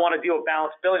 You may not want to deal with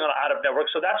balanced billing on out-of-network.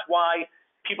 So that's why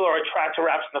people are attracted to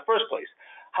wraps in the first place.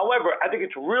 However, I think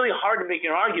it's really hard to make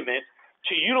an argument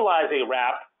to utilize a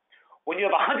wrap when you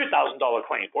have a $100,000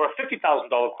 claim or a $50,000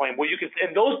 claim, where you can,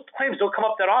 and those claims don't come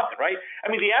up that often, right? I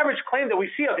mean, the average claim that we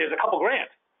see out there is a couple grand.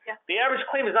 Yeah. The average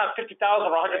claim is not $50,000 or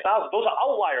 $100,000. Those are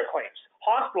outlier claims,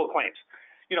 hospital claims,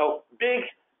 big,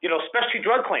 specialty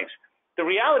drug claims. The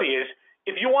reality is,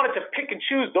 if you wanted to pick and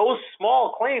choose those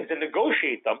small claims and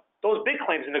negotiate them, those big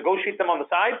claims and negotiate them on the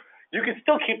side, you can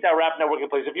still keep that wrap network in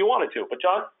place if you wanted to. But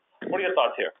John, what are your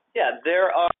thoughts here? Yeah,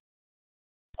 there are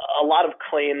a lot of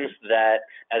claims that,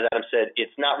 as Adam said,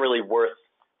 it's not really worth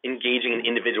engaging in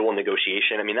individual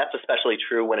negotiation. I mean, that's especially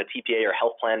true when a TPA or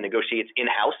health plan negotiates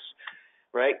in-house,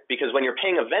 right? Because when you're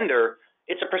paying a vendor,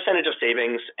 it's a percentage of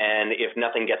savings, and if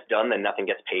nothing gets done, then nothing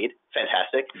gets paid.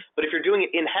 Fantastic. But if you're doing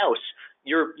it in-house,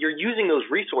 you're using those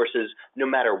resources no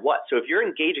matter what. So if you're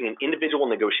engaging in individual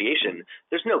negotiation,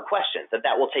 there's no question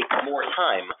that will take more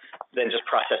time than just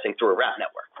processing through a wrap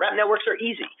network. Wrap networks are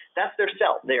easy. That's their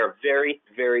sell. They are very,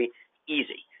 very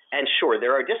easy. And sure,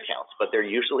 there are discounts, but they're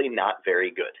usually not very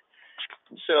good.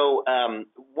 So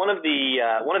one of the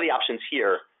options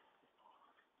here,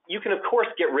 you can of course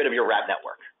get rid of your wrap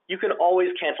network. You can always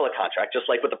cancel a contract,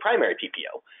 just like with the primary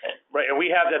PPO. Right, and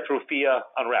we have that through Phia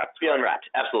Unwrapped. Phia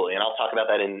Unwrapped, absolutely, and I'll talk about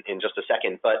that in just a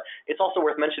second. But it's also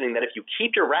worth mentioning that if you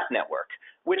keep your wrap network,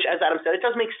 which, as Adam said, it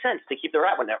does make sense to keep the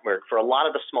wrap network for a lot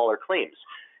of the smaller claims.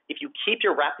 if you keep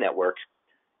your wrap network,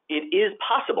 it is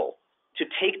possible to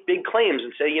take big claims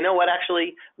and say, you know what,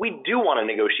 actually, we do want to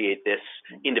negotiate this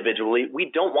individually.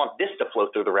 We don't want this to flow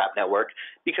through the wrap network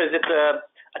because it's a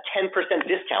 10%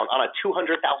 discount on a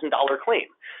 $200,000 claim.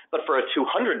 But for a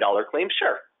 $200 claim,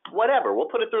 sure, whatever, we'll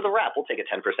put it through the wrap. We'll take a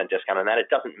 10% discount on that. It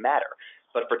doesn't matter.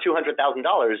 But for $200,000,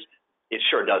 it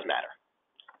sure does matter.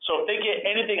 So if they get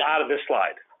anything out of this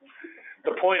slide,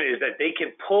 the point is that they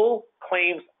can pull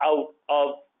claims out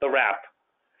of the wrap.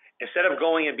 Instead of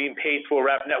going and being paid through a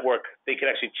wrap network, they can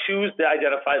actually choose to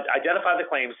identify the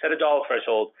claims, set a dollar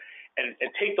threshold, and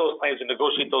take those claims and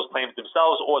negotiate those claims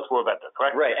themselves or through a vendor,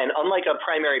 correct? Right, and unlike a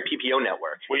primary PPO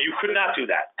network, where you could not do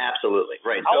that. Absolutely,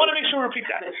 right. I want to make sure we repeat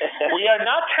that. We're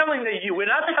not telling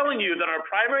you that on our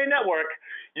primary network,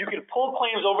 you can pull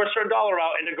claims over a certain dollar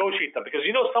out and negotiate them, because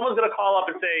someone's going to call up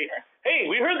and say, hey,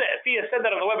 we heard that Phia said that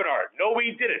on the webinar. No,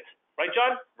 we didn't. Right,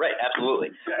 John? Right,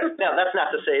 absolutely. Now, that's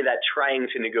not to say that trying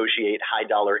to negotiate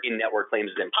high-dollar in-network claims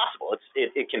is impossible.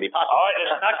 It can be possible. All right,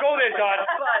 let's not go there, John.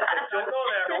 Don't go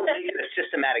there. Don't make it a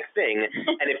systematic thing,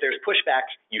 and if there's pushback,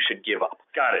 you should give up.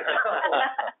 Got it.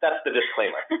 That's the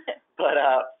disclaimer. But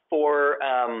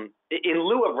in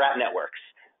lieu of wrap networks,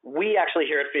 we actually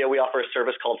here at Phia, we offer a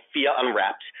service called Phia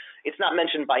Unwrapped. It's not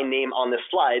mentioned by name on this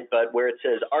slide, but where it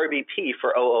says RBP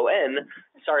for OON,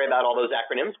 sorry about all those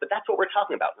acronyms, but that's what we're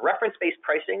talking about, reference-based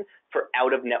pricing for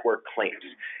out-of-network claims.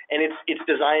 And it's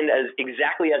designed as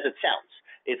exactly as it sounds.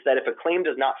 It's that if a claim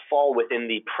does not fall within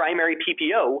the primary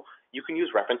PPO, you can use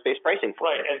reference-based pricing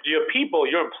for it. Right, and your people,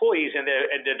 your employees and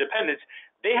their dependents,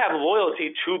 they have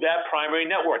loyalty to that primary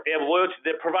network. They have loyalty to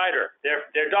their provider,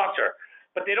 their doctor,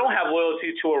 but they don't have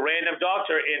loyalty to a random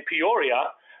doctor in Peoria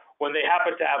when they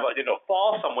happen to have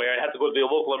fall somewhere and have to go to the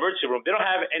local emergency room. They don't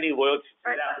have any loyalty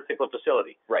to that particular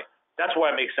facility. Right. That's why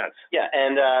it makes sense. Yeah,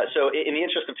 and so in the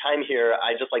interest of time here,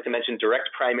 I'd just like to mention direct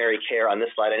primary care on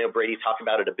this slide. I know Brady talked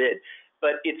about it a bit,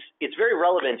 but it's very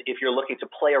relevant if you're looking to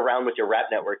play around with your wrap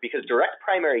network, because direct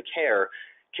primary care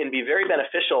can be very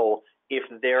beneficial if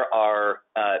there are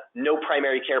no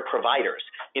primary care providers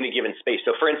in a given space.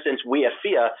 So for instance, we at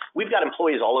Phia, we've got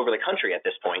employees all over the country at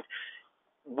this point.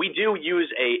 We do use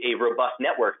a robust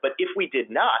network, but if we did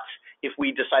not, if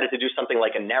we decided to do something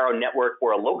like a narrow network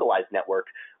or a localized network,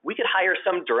 we could hire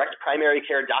some direct primary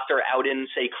care doctor out in,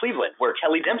 say, Cleveland, where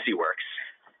Kelly Dempsey works,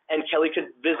 and Kelly could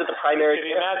visit the primary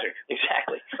care. Magic.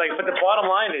 Exactly. But the bottom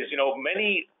line is,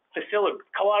 many facilities,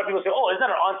 a lot of people say, oh, isn't that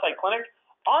an on-site clinic?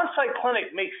 On-site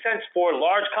clinic makes sense for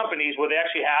large companies where they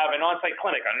actually have an on-site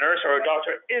clinic, a nurse or a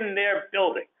doctor in their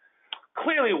building.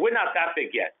 Clearly, we're not that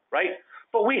big yet, right?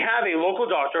 But we have a local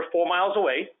doctor 4 miles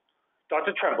away,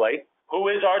 Dr. Tremblay,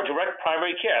 who is our direct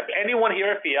primary care. If anyone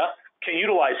here at Phia can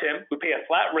utilize him, we pay a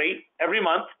flat rate every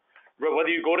month,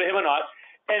 whether you go to him or not.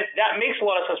 And that makes a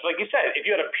lot of sense. Like you said, if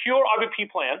you had a pure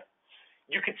RVP plan,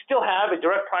 you could still have a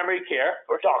direct primary care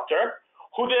doctor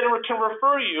who then can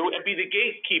refer you and be the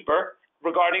gatekeeper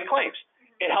regarding claims.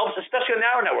 It helps, especially on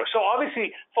narrow networks. So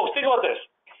obviously, folks, think about this.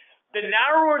 The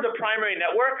narrower the primary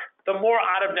network, the more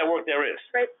out-of-network there is.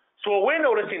 Right. So what we're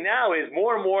noticing now is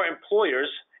more and more employers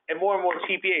and more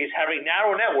TPAs having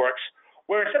narrow networks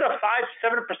where instead of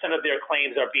 5-7% of their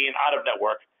claims are being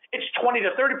out-of-network, it's 20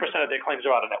 to 30% of their claims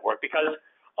are out-of-network because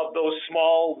of those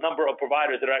small number of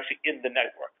providers that are actually in the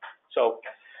network. So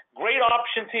great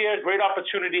options here, great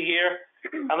opportunity here.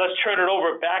 And let's turn it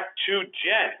over back to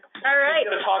Jen. All right.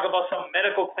 We're going to talk about some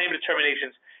medical claim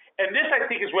determinations. And this, I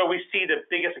think, is where we see the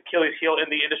biggest Achilles heel in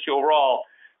the industry overall,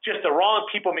 just the wrong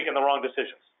people making the wrong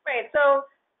decisions. Right. So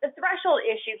the threshold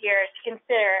issue here to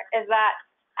consider is that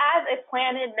as a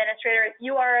plan administrator,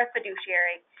 you are a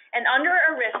fiduciary. And under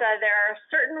ERISA, there are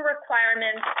certain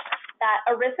requirements that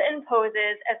ERISA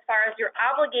imposes as far as your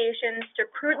obligations to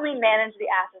prudently manage the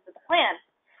assets of the plan.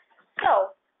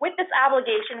 So with this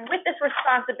obligation, with this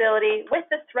responsibility, with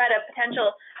the threat of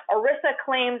potential ERISA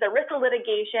claims, ERISA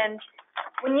litigation,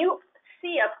 when you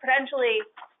see a potentially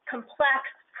complex,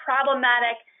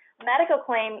 problematic medical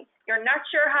claim, you're not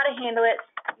sure how to handle it,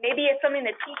 maybe it's something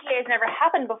that TPA has never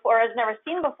happened before, has never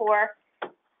seen before,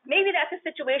 maybe that's a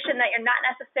situation that you're not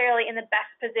necessarily in the best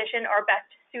position or best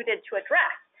suited to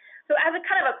address. So as a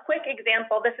kind of a quick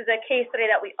example, this is a case study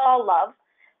that we all love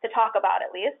to talk about at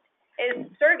least, is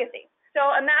surrogacy. So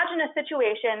imagine a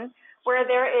situation where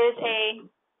there is a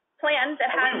plan that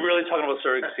has... Are we really talking about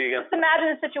surrogacy again? Just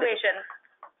imagine a situation.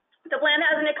 The plan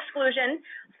has an exclusion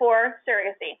for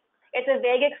surrogacy. It's a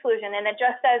vague exclusion, and it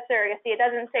just says surrogacy. It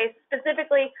doesn't say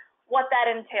specifically what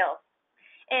that entails.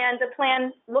 And the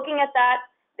plan, looking at that,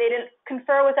 they didn't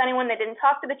confer with anyone. They didn't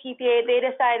talk to the TPA. They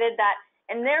decided that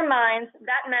In their minds,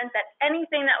 that meant that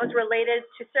anything that was related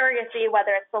to surrogacy,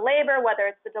 whether it's the labor, whether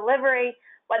it's the delivery,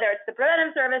 whether it's the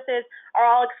preventive services, are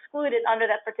all excluded under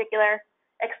that particular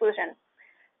exclusion.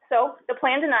 So the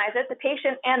plan denies it, the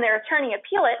patient and their attorney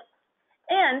appeal it,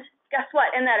 and guess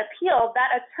what? In that appeal,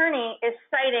 that attorney is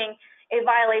citing a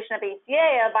violation of ACA,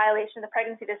 a violation of the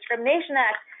Pregnancy Discrimination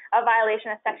Act, a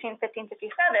violation of Section 1557.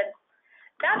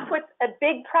 That puts a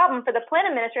big problem for the plan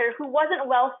administrator who wasn't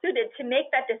well suited to make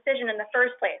that decision in the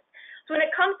first place. So when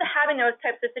it comes to having those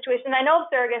types of situations, I know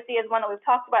surrogacy is one that we've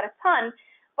talked about a ton,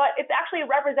 but it's actually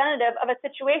representative of a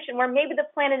situation where maybe the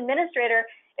plan administrator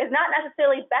is not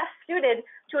necessarily best suited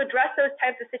to address those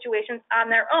types of situations on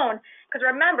their own. Because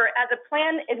remember, as a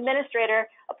plan administrator,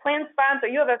 a plan sponsor,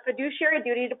 you have a fiduciary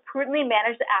duty to prudently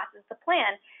manage the assets of the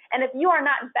plan. And if you are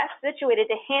not best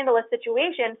situated to handle a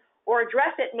situation or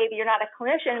address it, maybe you're not a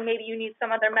clinician, maybe you need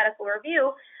some other medical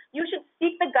review, you should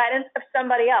seek the guidance of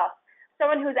somebody else,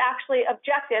 someone who's actually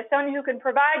objective, someone who can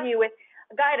provide you with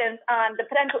guidance on the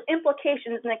potential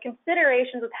implications and the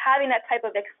considerations with having that type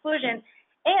of exclusion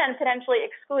and potentially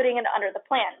excluding it under the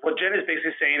plan. What Jen is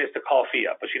basically saying is to call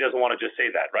Phia, but she doesn't want to just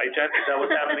say that, right, Jen? Is that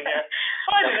what's happening here?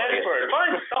 Find an expert.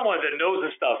 Find someone that knows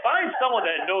this stuff. Find someone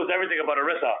that knows everything about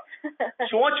ERISA.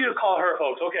 She wants you to call her,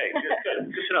 folks. Okay,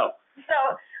 good to know. So,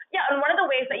 yeah, and one of the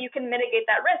ways that you can mitigate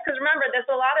that risk, because remember, there's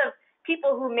a lot of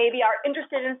people who maybe are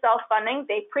interested in self-funding.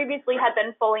 They previously had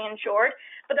been fully insured,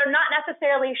 but they're not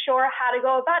necessarily sure how to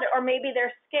go about it, or maybe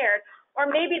they're scared, or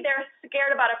maybe they're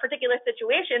scared about a particular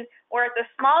situation where it's a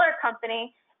smaller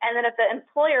company, and then if the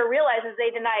employer realizes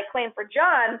they deny a claim for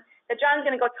John, that John's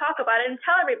going to go talk about it and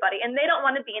tell everybody, and they don't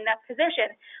want to be in that position.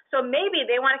 So maybe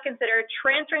they want to consider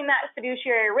transferring that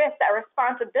fiduciary risk, that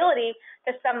responsibility,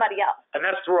 to somebody else. And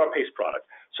that's through our PACE product.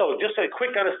 So just a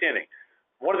quick understanding,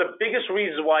 one of the biggest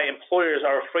reasons why employers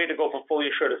are afraid to go from fully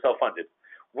insured to self-funded,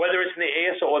 whether it's in the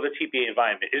ASO or the TPA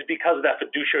environment, is because of that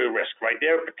fiduciary risk, right?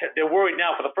 They're worried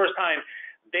now for the first time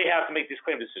they have to make these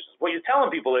claim decisions. What you're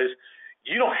telling people is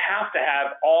you don't have to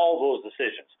have all those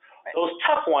decisions. Right. Those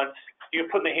tough ones, you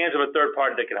put in the hands of a third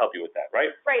party that can help you with that,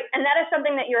 right? Right, and that is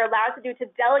something that you're allowed to do to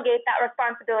delegate that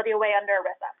responsibility away under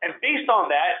ERISA. And based on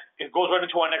that, it goes right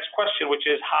into our next question, which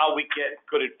is how we get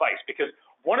good advice. Because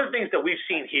one of the things that we've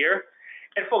seen here,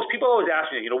 and folks, people always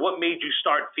ask me, what made you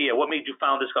start Phia? What made you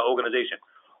found this organization?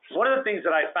 One of the things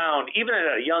that I found, even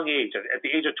at a young age, at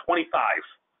the age of 25,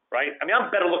 right? I mean, I'm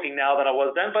better looking now than I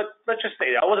was then, but let's just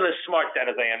say that. I wasn't as smart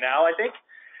then as I am now, I think.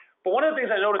 But one of the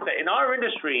things I noticed that in our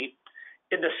industry,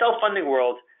 in the self-funding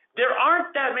world, there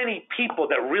aren't that many people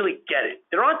that really get it.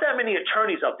 There aren't that many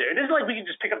attorneys out there. It isn't like we can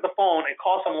just pick up the phone and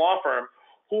call some law firm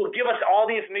who will give us all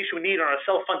the information we need on a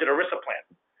self-funded ERISA plan.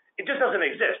 It just doesn't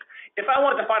exist. If I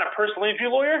wanted to find a personal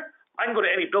injury lawyer, I can go to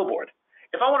any billboard.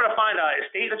 If I wanted to find an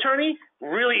estate attorney,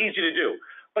 really easy to do.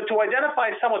 But to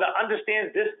identify someone that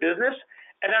understands this business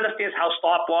and understands how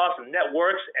stop loss and net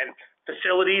works and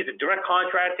facilities and direct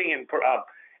contracting and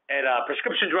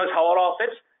prescription drugs, how it all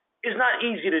fits, is not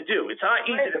easy to do. It's not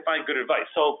easy to find good advice.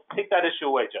 So take that issue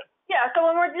away, Jen. Yeah, so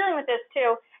when we're dealing with this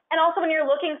too, and also when you're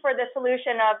looking for the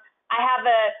solution of, I have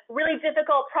a really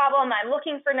difficult problem, I'm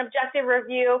looking for an objective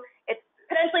review, it's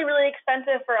potentially really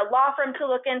expensive for a law firm to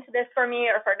look into this for me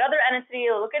or for another entity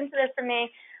to look into this for me,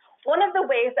 one of the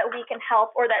ways that we can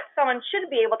help or that someone should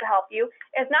be able to help you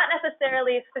is not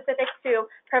necessarily specific to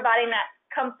providing that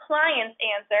compliance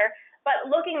answer, but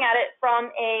looking at it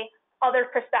from a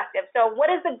other perspective. So what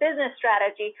is the business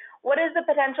strategy? What is the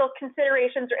potential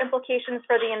considerations or implications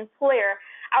for the employer?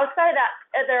 Outside of that,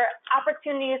 are there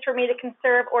opportunities for me to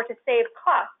conserve or to save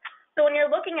costs? So when you're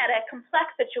looking at a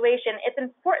complex situation, it's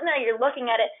important that you're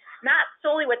looking at it not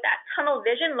solely with that tunnel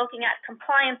vision, looking at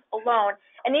compliance alone.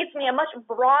 It needs to be a much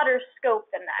broader scope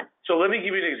than that. So let me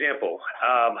give you an example.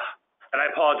 And I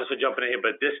apologize for jumping in here,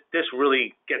 but this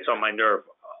really gets on my nerve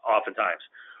oftentimes,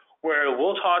 where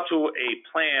we'll talk to a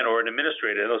plan or an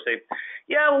administrator, and they'll say,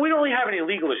 yeah, well, we don't really have any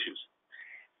legal issues.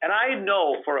 And I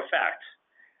know for a fact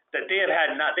that they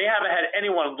haven't had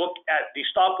anyone look at the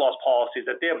stop loss policies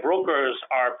that their brokers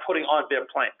are putting on their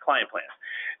client plans.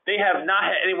 They have not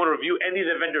had anyone review any of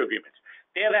their vendor agreements.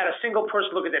 They haven't had a single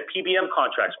person look at their PBM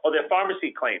contracts or their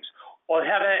pharmacy claims, or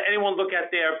haven't had anyone look at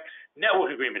their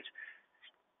network agreements.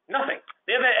 Nothing.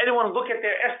 They haven't had anyone look at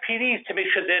their SPDs to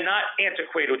make sure they're not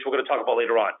antiquated, which we're going to talk about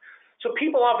later on. So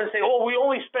people often say, oh, we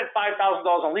only spent $5,000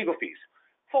 on legal fees.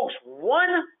 Folks,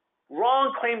 one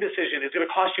wrong claim decision is going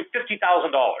to cost you $50,000.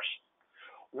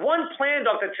 One plan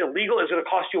doc that's illegal is going to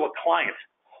cost you a client.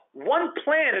 One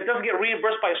plan that doesn't get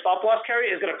reimbursed by a stop-loss carrier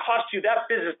is going to cost you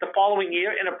that business the following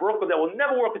year in a broker that will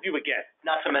never work with you again.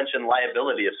 Not to mention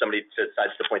liability if somebody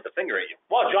decides to point the finger at you.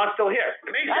 Well, John's still here.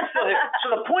 John's still here.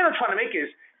 So the point I'm trying to make is,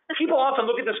 people often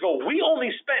look at this and go, we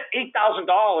only spent $8,000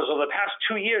 over the past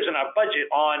 2 years in our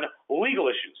budget on legal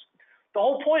issues. The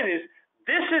whole point is,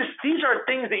 these are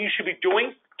things that you should be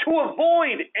doing to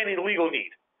avoid any legal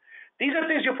need. These are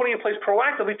things you're putting in place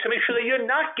proactively to make sure that you're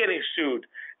not getting sued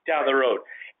down the road.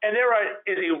 And there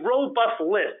is a robust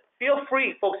list. Feel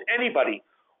free, folks, anybody.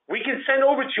 We can send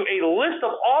over to you a list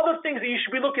of all the things that you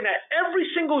should be looking at every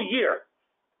single year,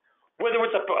 whether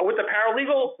it's with the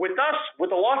paralegal, with us, with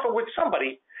the law firm, with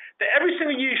somebody, that every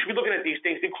single year you should be looking at these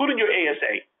things, including your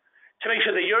ASA, to make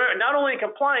sure that you're not only in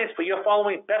compliance, but you're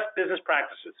following best business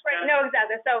practices. Right, no,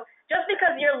 exactly. So just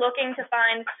because you're looking to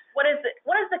find what is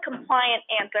the compliant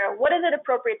answer, what is it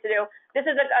appropriate to do, this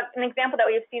is an example that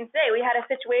we've seen today. We had a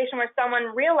situation where someone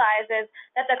realizes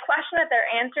that the question that they're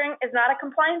answering is not a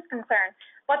compliance concern,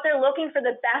 but they're looking for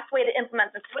the best way to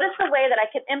implement this. What is the way that I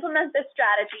can implement this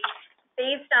strategy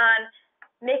based on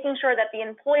making sure that the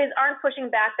employees aren't pushing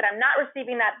back, that I'm not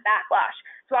receiving that backlash.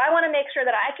 So I want to make sure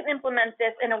that I can implement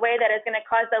this in a way that is going to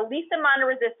cause the least amount of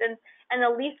resistance and the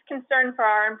least concern for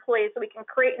our employees so we can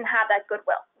create and have that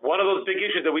goodwill. One of those big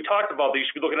issues that we talked about that you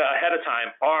should be looking at ahead of time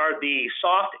are the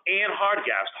soft and hard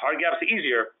gaps. Hard gaps are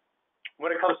easier when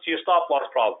it comes to your stop loss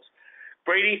problems.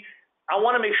 Brady, I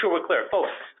want to make sure we're clear. Folks,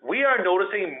 we are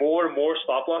noticing more and more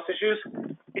stop loss issues.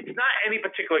 It's not any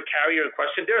particular carrier in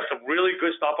question. There are some really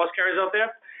good stop loss carriers out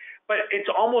there, but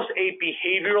it's almost a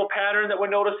behavioral pattern that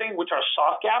we're noticing, which are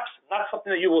soft gaps, not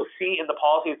something that you will see in the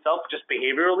policy itself, just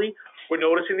behaviorally. We're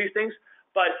noticing these things.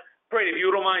 But Brady, if you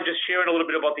don't mind just sharing a little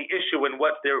bit about the issue and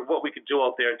what we could do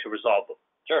out there to resolve them.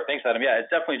 Sure. Thanks, Adam. Yeah,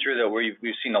 it's definitely true that we've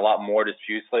seen a lot more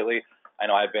disputes lately. I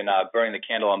know I've been burning the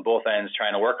candle on both ends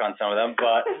trying to work on some of them,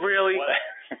 but really,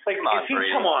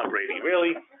 come on, Brady,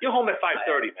 really, you're home at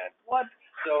 5:30, man. What?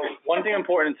 So one thing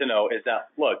important to know is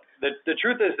that, look, the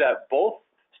truth is that both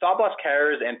stop loss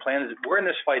carriers and plans, we're in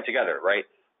this fight together, right?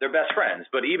 They're best friends,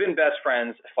 but even best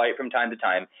friends fight from time to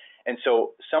time. And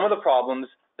so some of the problems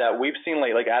that we've seen,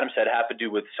 like Adam said, have to do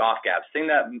with soft gaps, things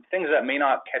that may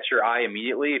not catch your eye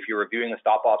immediately if you're reviewing the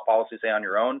stop loss policy, say, on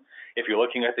your own. If you're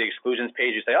looking at the exclusions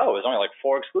page, you say, oh, there's only like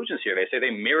 4 exclusions here. They say they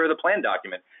mirror the plan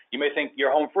document. You may think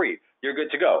you're home free, you're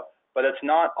good to go, but that's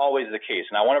not always the case.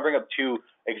 And I want to bring up 2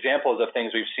 examples of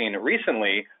things we've seen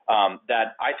recently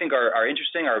that I think are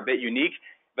interesting, are a bit unique,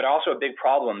 but also big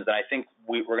problems, and I think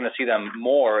we're going to see them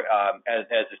more as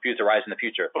disputes arise in the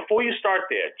future. Before you start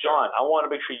there, John, I want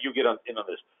to make sure you get in on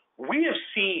this. We have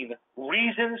seen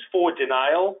reasons for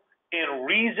denial and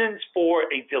reasons for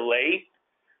a delay,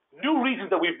 new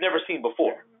reasons that we've never seen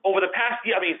before. Over the past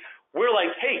year, I mean, we're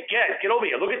like, hey, get over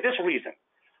here, look at this reason.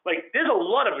 Like, there's a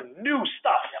lot of new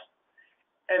stuff,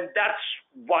 and that's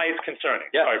why it's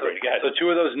concerning. Yeah, Sorry, Brady, go ahead. So 2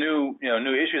 of those new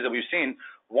issues that we've seen,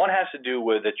 one has to do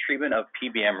with the treatment of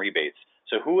PBM rebates.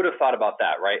 So who would have thought about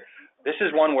that, right? This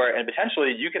is one where, and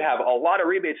potentially you could have a lot of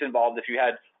rebates involved if you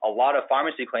had a lot of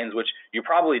pharmacy claims, which you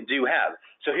probably do have.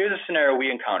 So here's a scenario we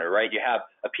encounter, right? You have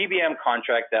a PBM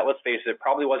contract that, let's face it,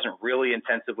 probably wasn't really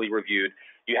intensively reviewed.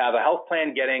 You have a health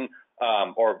plan getting,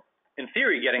 or in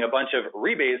theory, getting a bunch of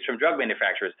rebates from drug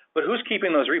manufacturers. But who's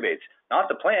keeping those rebates? Not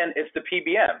the plan, it's the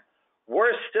PBM.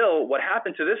 Worse still, what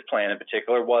happened to this plan in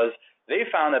particular was they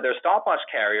found that their stop loss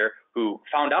carrier, who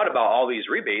found out about all these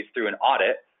rebates through an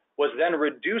audit, was then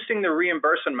reducing the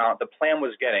reimbursement amount the plan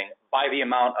was getting by the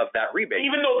amount of that rebate.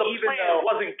 Even though the plan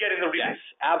wasn't getting the rebates.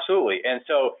 Yes, absolutely. And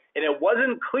it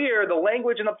wasn't clear, the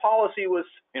language in the policy was,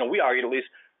 we argued at least,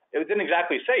 it didn't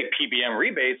exactly say PBM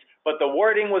rebates, but the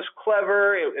wording was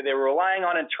clever. They were relying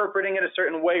on interpreting it a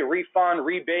certain way, refund,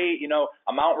 rebate,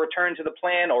 amount returned to the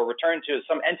plan or returned to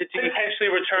some entity. Potentially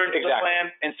returned to the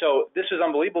plan. And so this was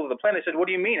unbelievable to the plan. They said,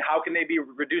 what do you mean? How can they be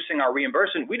reducing our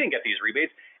reimbursement? We didn't get these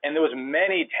rebates. And there was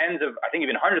many tens of, I think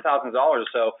even $100,000 or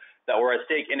so that were at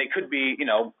stake. And it could be,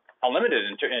 unlimited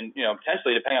and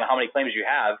potentially depending on how many claims you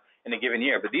have in a given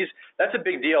year. But that's a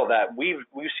big deal that we've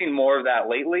seen more of that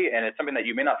lately, and it's something that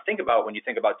you may not think about when you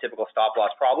think about typical stop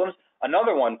loss problems.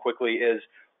 Another one quickly is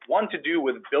one to do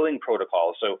with billing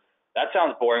protocols. So that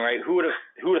sounds boring, right? Who would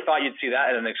have thought you'd see that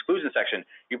in an exclusion section?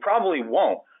 You probably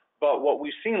won't. But what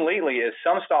we've seen lately is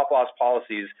some stop loss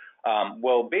policies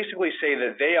will basically say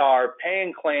that they are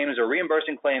paying claims or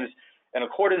reimbursing claims in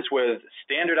accordance with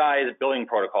standardized billing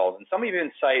protocols. And some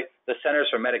even cite the Centers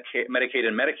for Medicaid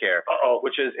and Medicare,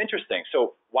 which is interesting.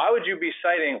 So why would they be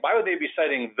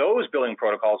citing those billing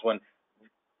protocols when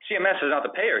CMS is not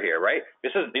the payer here, right?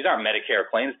 These aren't Medicare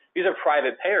claims. These are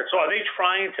private payer claims. So are they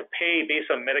trying to pay based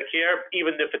on Medicare,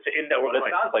 even if it's an in-network claim?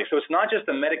 It sounds like. So it's not just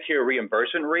the Medicare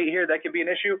reimbursement rate here that could be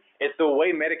an issue. It's the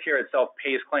way Medicare itself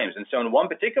pays claims. And so in one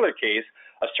particular case,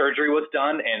 a surgery was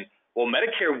done, and well,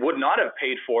 Medicare would not have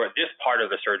paid for this part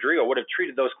of the surgery or would have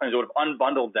treated those claims, would have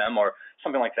unbundled them or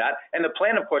something like that. And the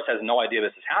plan, of course, has no idea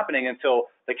this is happening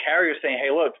until the carrier is saying,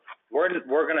 hey, look, we're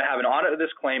going to have an audit of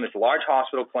this claim. It's a large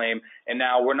hospital claim, and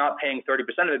now we're not paying 30%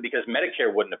 of it because Medicare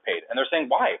wouldn't have paid. And they're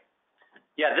saying, why?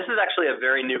 Yeah, this is actually a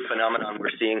very new phenomenon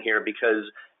we're seeing here because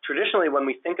traditionally when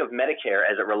we think of Medicare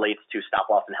as it relates to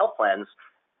stop-loss and health plans,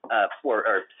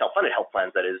 or self-funded health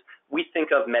plans, that is, we think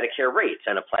of Medicare rates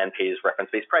and a plan pays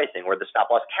reference-based pricing, where the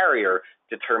stop-loss carrier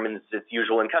determines its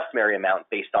usual and customary amount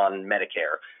based on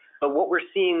Medicare. But what we're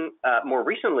seeing more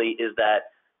recently is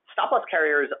that stop-loss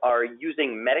carriers are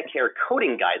using Medicare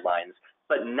coding guidelines,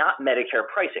 but not Medicare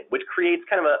pricing, which creates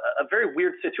kind of a very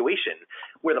weird situation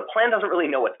where the plan doesn't really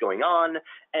know what's going on,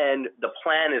 and the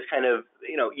plan is kind of,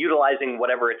 utilizing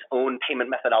whatever its own payment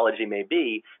methodology may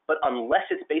be, but unless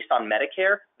it's based on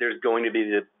Medicare, there's going to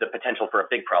be the potential for a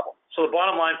big problem. So the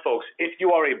bottom line, folks, if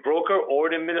you are a broker or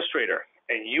an administrator,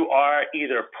 and you are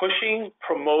either pushing,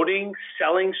 promoting,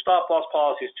 selling stop-loss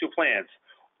policies to plans,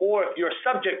 or if you're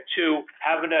subject to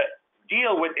having to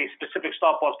deal with a specific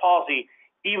stop-loss policy,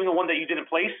 even the one that you did in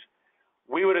place,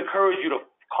 we would encourage you to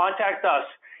contact us.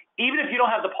 Even if you don't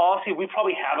have the policy, we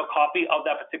probably have a copy of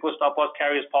that particular stop-loss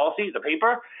carrier's policy, the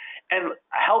paper, and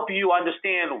help you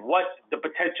understand what the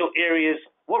potential areas,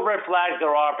 what red flags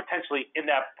there are potentially in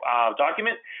that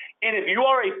document. And if you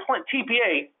are a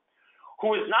TPA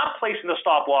who is not placing the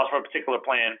stop-loss for a particular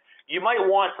plan, you might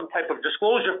want some type of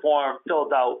disclosure form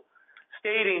filled out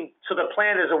stating so the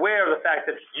plan is aware of the fact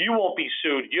that you won't be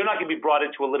sued. You're not going to be brought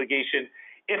into a litigation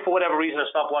if for whatever reason a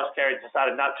stop-loss carrier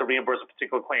decided not to reimburse a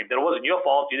particular claim. That it wasn't your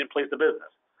fault. You didn't place the business.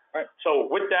 Right. So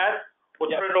with that, we'll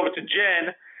turn it over to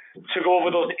Jen to go over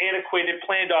those antiquated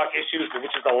plan doc issues, which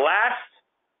is the last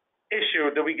issue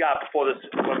that we got before this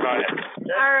webinar ends.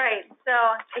 All right, so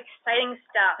exciting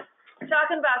stuff. We're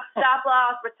talking about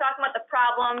stop-loss. We're talking about the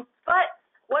problems, but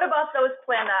what about those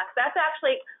plan docs? That's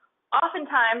actually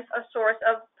oftentimes a source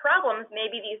of problems.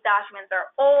 Maybe these documents are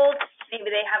old,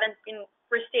 maybe they haven't been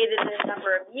restated in a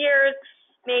number of years,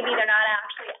 maybe they're not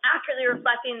actually accurately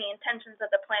reflecting the intentions of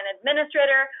the plan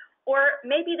administrator, or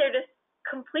maybe they're just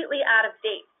completely out of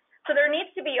date. So there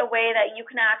needs to be a way that you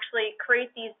can actually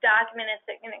create these documents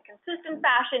in a consistent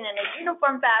fashion, in a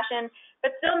uniform fashion,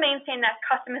 but still maintain that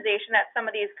customization that some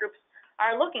of these groups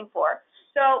are looking for.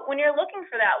 So when you're looking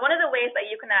for that, one of the ways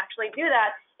that you can actually do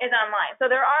that is online.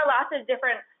 So there are lots of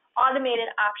different automated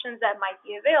options that might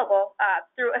be available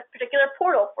through a particular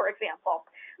portal, for example.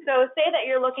 So say that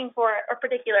you're looking for a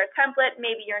particular template,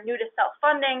 maybe you're new to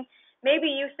self-funding,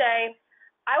 maybe you say,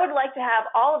 I would like to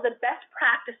have all of the best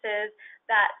practices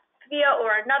that Phia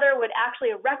or another would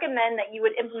actually recommend that you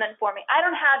would implement for me. I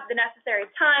don't have the necessary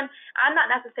time. I'm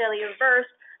not necessarily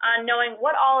versed on knowing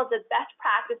what all of the best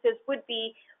practices would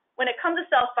be when it comes to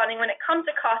self-funding, when it comes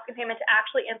to cost containment to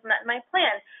actually implement my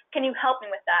plan. Can you help me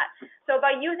with that? So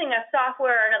by using a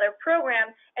software or another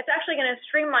program, it's actually going to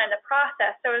streamline the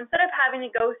process. So instead of having to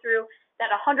go through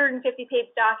that 150-page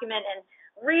document and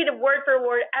read word for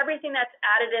word everything that's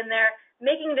added in there,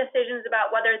 making decisions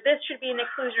about whether this should be an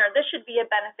exclusion or this should be a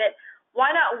benefit, why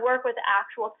not work with the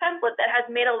actual template that has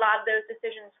made a lot of those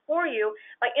decisions for you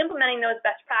by implementing those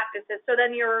best practices? So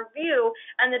then your review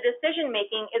and the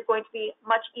decision-making is going to be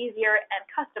much easier and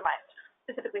customized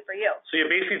specifically for you. So you're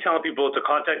basically telling people to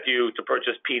contact you to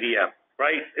purchase PDM,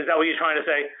 right? Is that what you're trying to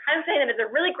say? I'm saying that it's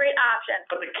a really great option.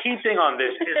 But the key thing on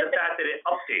this is the fact that it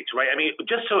updates, right? I mean,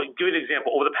 just to give you an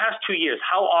example, over the past 2 years,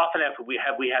 how often have we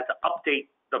had to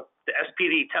update the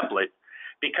SPD template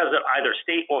because of either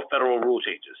state or federal rule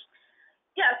changes?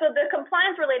 Yeah, so the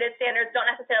compliance-related standards don't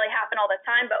necessarily happen all the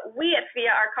time, but we at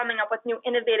Phia are coming up with new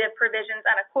innovative provisions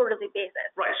on a quarterly basis.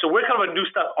 Right, so we're coming up with new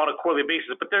stuff on a quarterly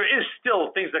basis, but there is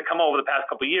still things that come over the past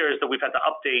couple of years that we've had to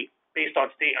update based on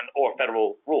state or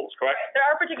federal rules, correct? There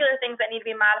are particular things that need to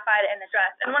be modified and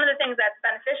addressed, and one of the things that's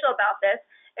beneficial about this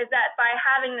is that by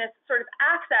having this sort of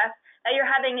access, that you're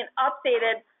having an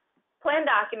updated plan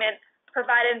document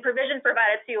provided and provision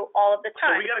provided to you all of the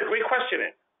time. So we got a great question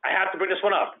in. I have to bring this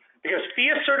one up. Because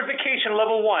Phia certification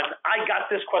level 1, I got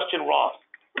this question wrong.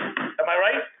 Am I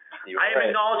right? I am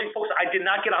acknowledging, folks, I did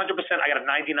not get 100%. I got a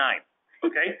 99.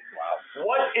 Okay? Wow.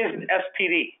 What is an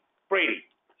SPD, Brady?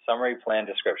 Summary plan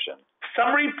description.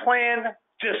 Summary plan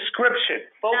description.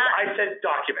 Folks, I said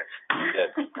document.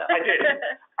 I did.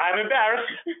 I'm embarrassed.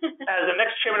 As the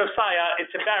next chairman of SIA,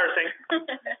 it's embarrassing.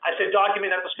 I said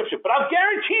document, not description. But I'm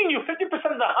guaranteeing you 50%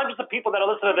 of the hundreds of people that are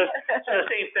listening to this say the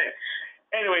same thing.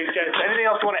 Anyways, Jen, anything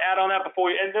else you want to add on that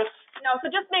before we end this? No, so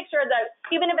just make sure that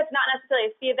even if it's not necessarily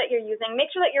a fee that you're using,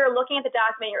 make sure that you're looking at the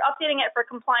document, you're updating it for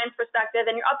compliance perspective,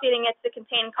 and you're updating it to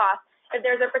contain costs. If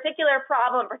there's a particular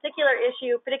problem, particular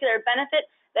issue, particular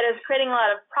benefit that is creating a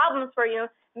lot of problems for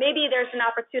you, maybe there's an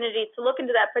opportunity to look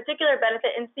into that particular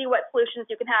benefit and see what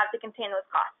solutions you can have to contain those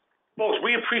costs. Folks,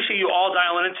 we appreciate you all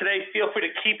dialing in today. Feel free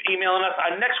to keep emailing us.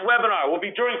 Our next webinar will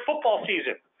be during football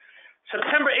season,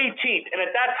 September 18th, and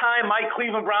at that time, my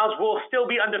Cleveland Browns will still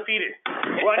be undefeated.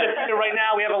 We're undefeated right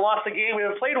now. We haven't lost a game. We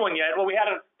haven't played one yet. Well, we had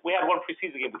one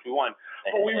preseason game, which we won.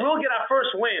 But we will get our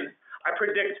first win, I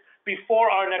predict, before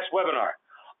our next webinar.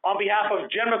 On behalf of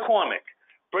Jen McCormick,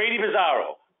 Brady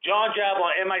Bizzaro, John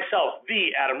Jablon, and myself,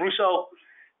 the Adam Russo,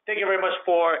 thank you very much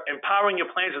for empowering your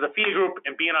plans with the Phia Group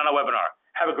and being on our webinar.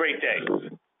 Have a great day.